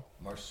mammal?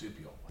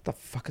 Marsupial. What the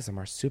fuck is a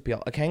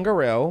marsupial? A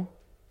kangaroo.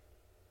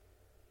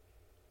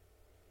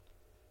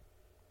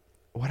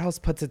 What else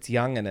puts its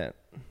young in it?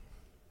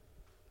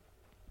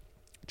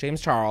 James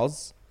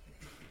Charles.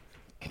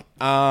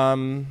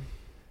 I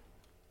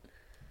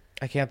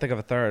can't think of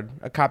a third.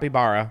 A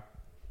capybara.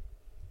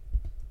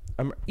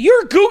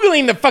 You're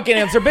Googling the fucking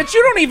answer, bitch.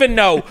 You don't even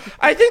know.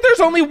 I think there's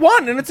only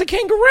one, and it's a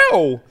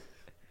kangaroo.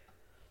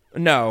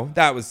 No,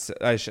 that was...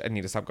 I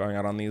need to stop going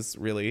out on these,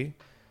 really.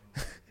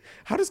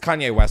 How does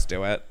Kanye West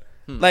do it?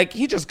 Like,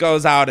 he just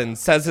goes out and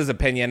says his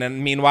opinion,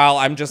 and meanwhile,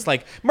 I'm just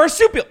like,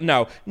 marsupial.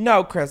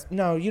 No, Chris.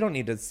 No, you don't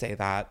need to say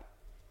that.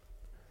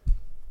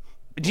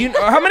 Do you know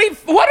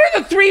what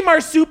are the 3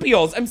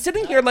 marsupials? I'm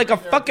sitting here like a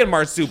fucking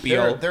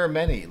marsupial. There are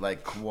many,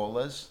 like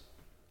koalas.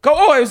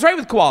 I was right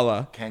with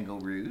koala.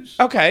 Kangaroos.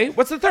 Okay,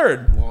 what's the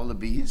third?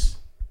 Wallabies.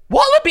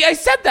 Wallaby, I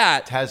said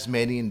that.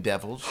 Tasmanian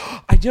devils.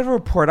 I did a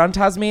report on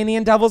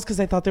Tasmanian devils because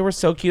I thought they were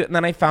so cute, and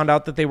then I found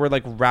out that they were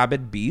like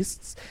rabid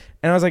beasts,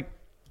 and I was like,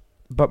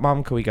 but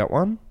Mom, can we get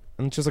one?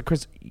 And she was like,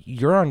 Chris,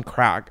 you're on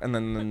crack. And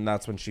then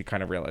that's when she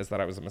kind of realized that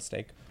I was a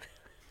mistake.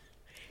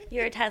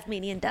 You're a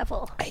Tasmanian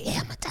devil. I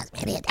am a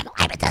Tasmanian devil.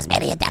 I'm a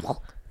Tasmanian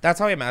devil. That's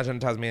how I imagine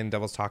Tasmanian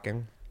devils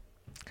talking.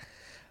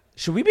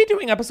 Should we be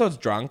doing episodes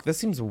drunk? This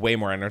seems way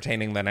more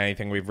entertaining than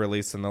anything we've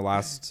released in the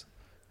last...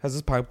 Has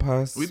this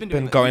podcast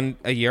been going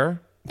a year?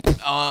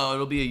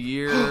 It'll be a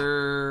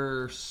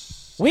year...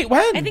 Wait,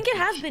 when? I think it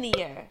has been a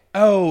year.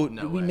 Oh,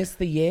 we missed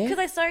the year? Because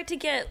I started to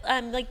get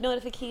like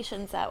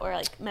notifications that were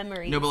like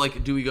memories. No, but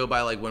like, do we go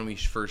by like when we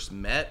first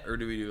met, or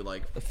do we do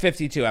like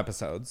 52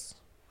 episodes?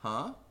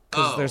 Huh?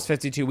 Because there's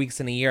 52 weeks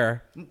in a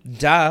year.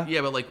 Duh.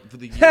 Yeah, but like for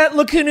the year.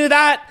 Look who knew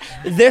that.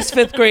 This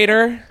 5th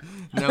grader.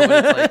 No,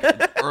 but it's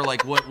like, or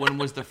like when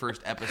was the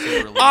first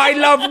episode released? I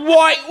love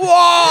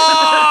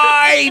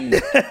white wine.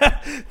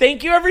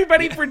 Thank you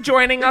everybody for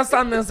joining us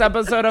on this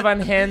episode of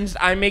Unhinged.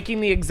 I'm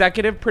making the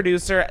executive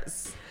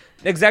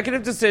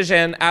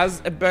decision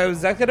as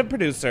executive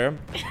producer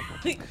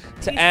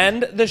to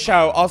end the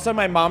show. Also,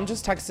 my mom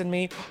just texted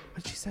me.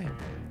 What'd she say?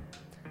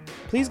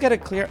 Please get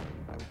it clear.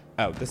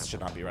 Oh, this should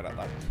not be read out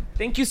loud.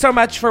 Thank you so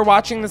much for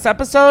watching this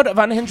episode of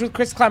Unhinged with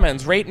Chris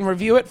Clemens. Rate and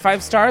review it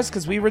 5 stars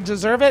because we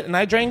deserve it, and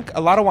I drank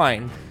a lot of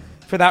wine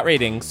for that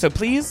rating. So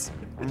please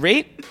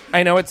rate.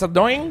 I know it's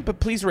annoying, but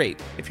please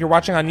rate. If you're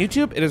watching on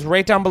YouTube, it is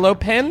right down below,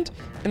 pinned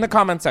in the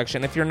comment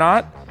section. If you're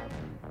not,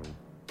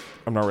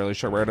 I'm not really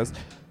sure where it is.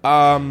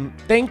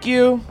 Thank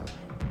you.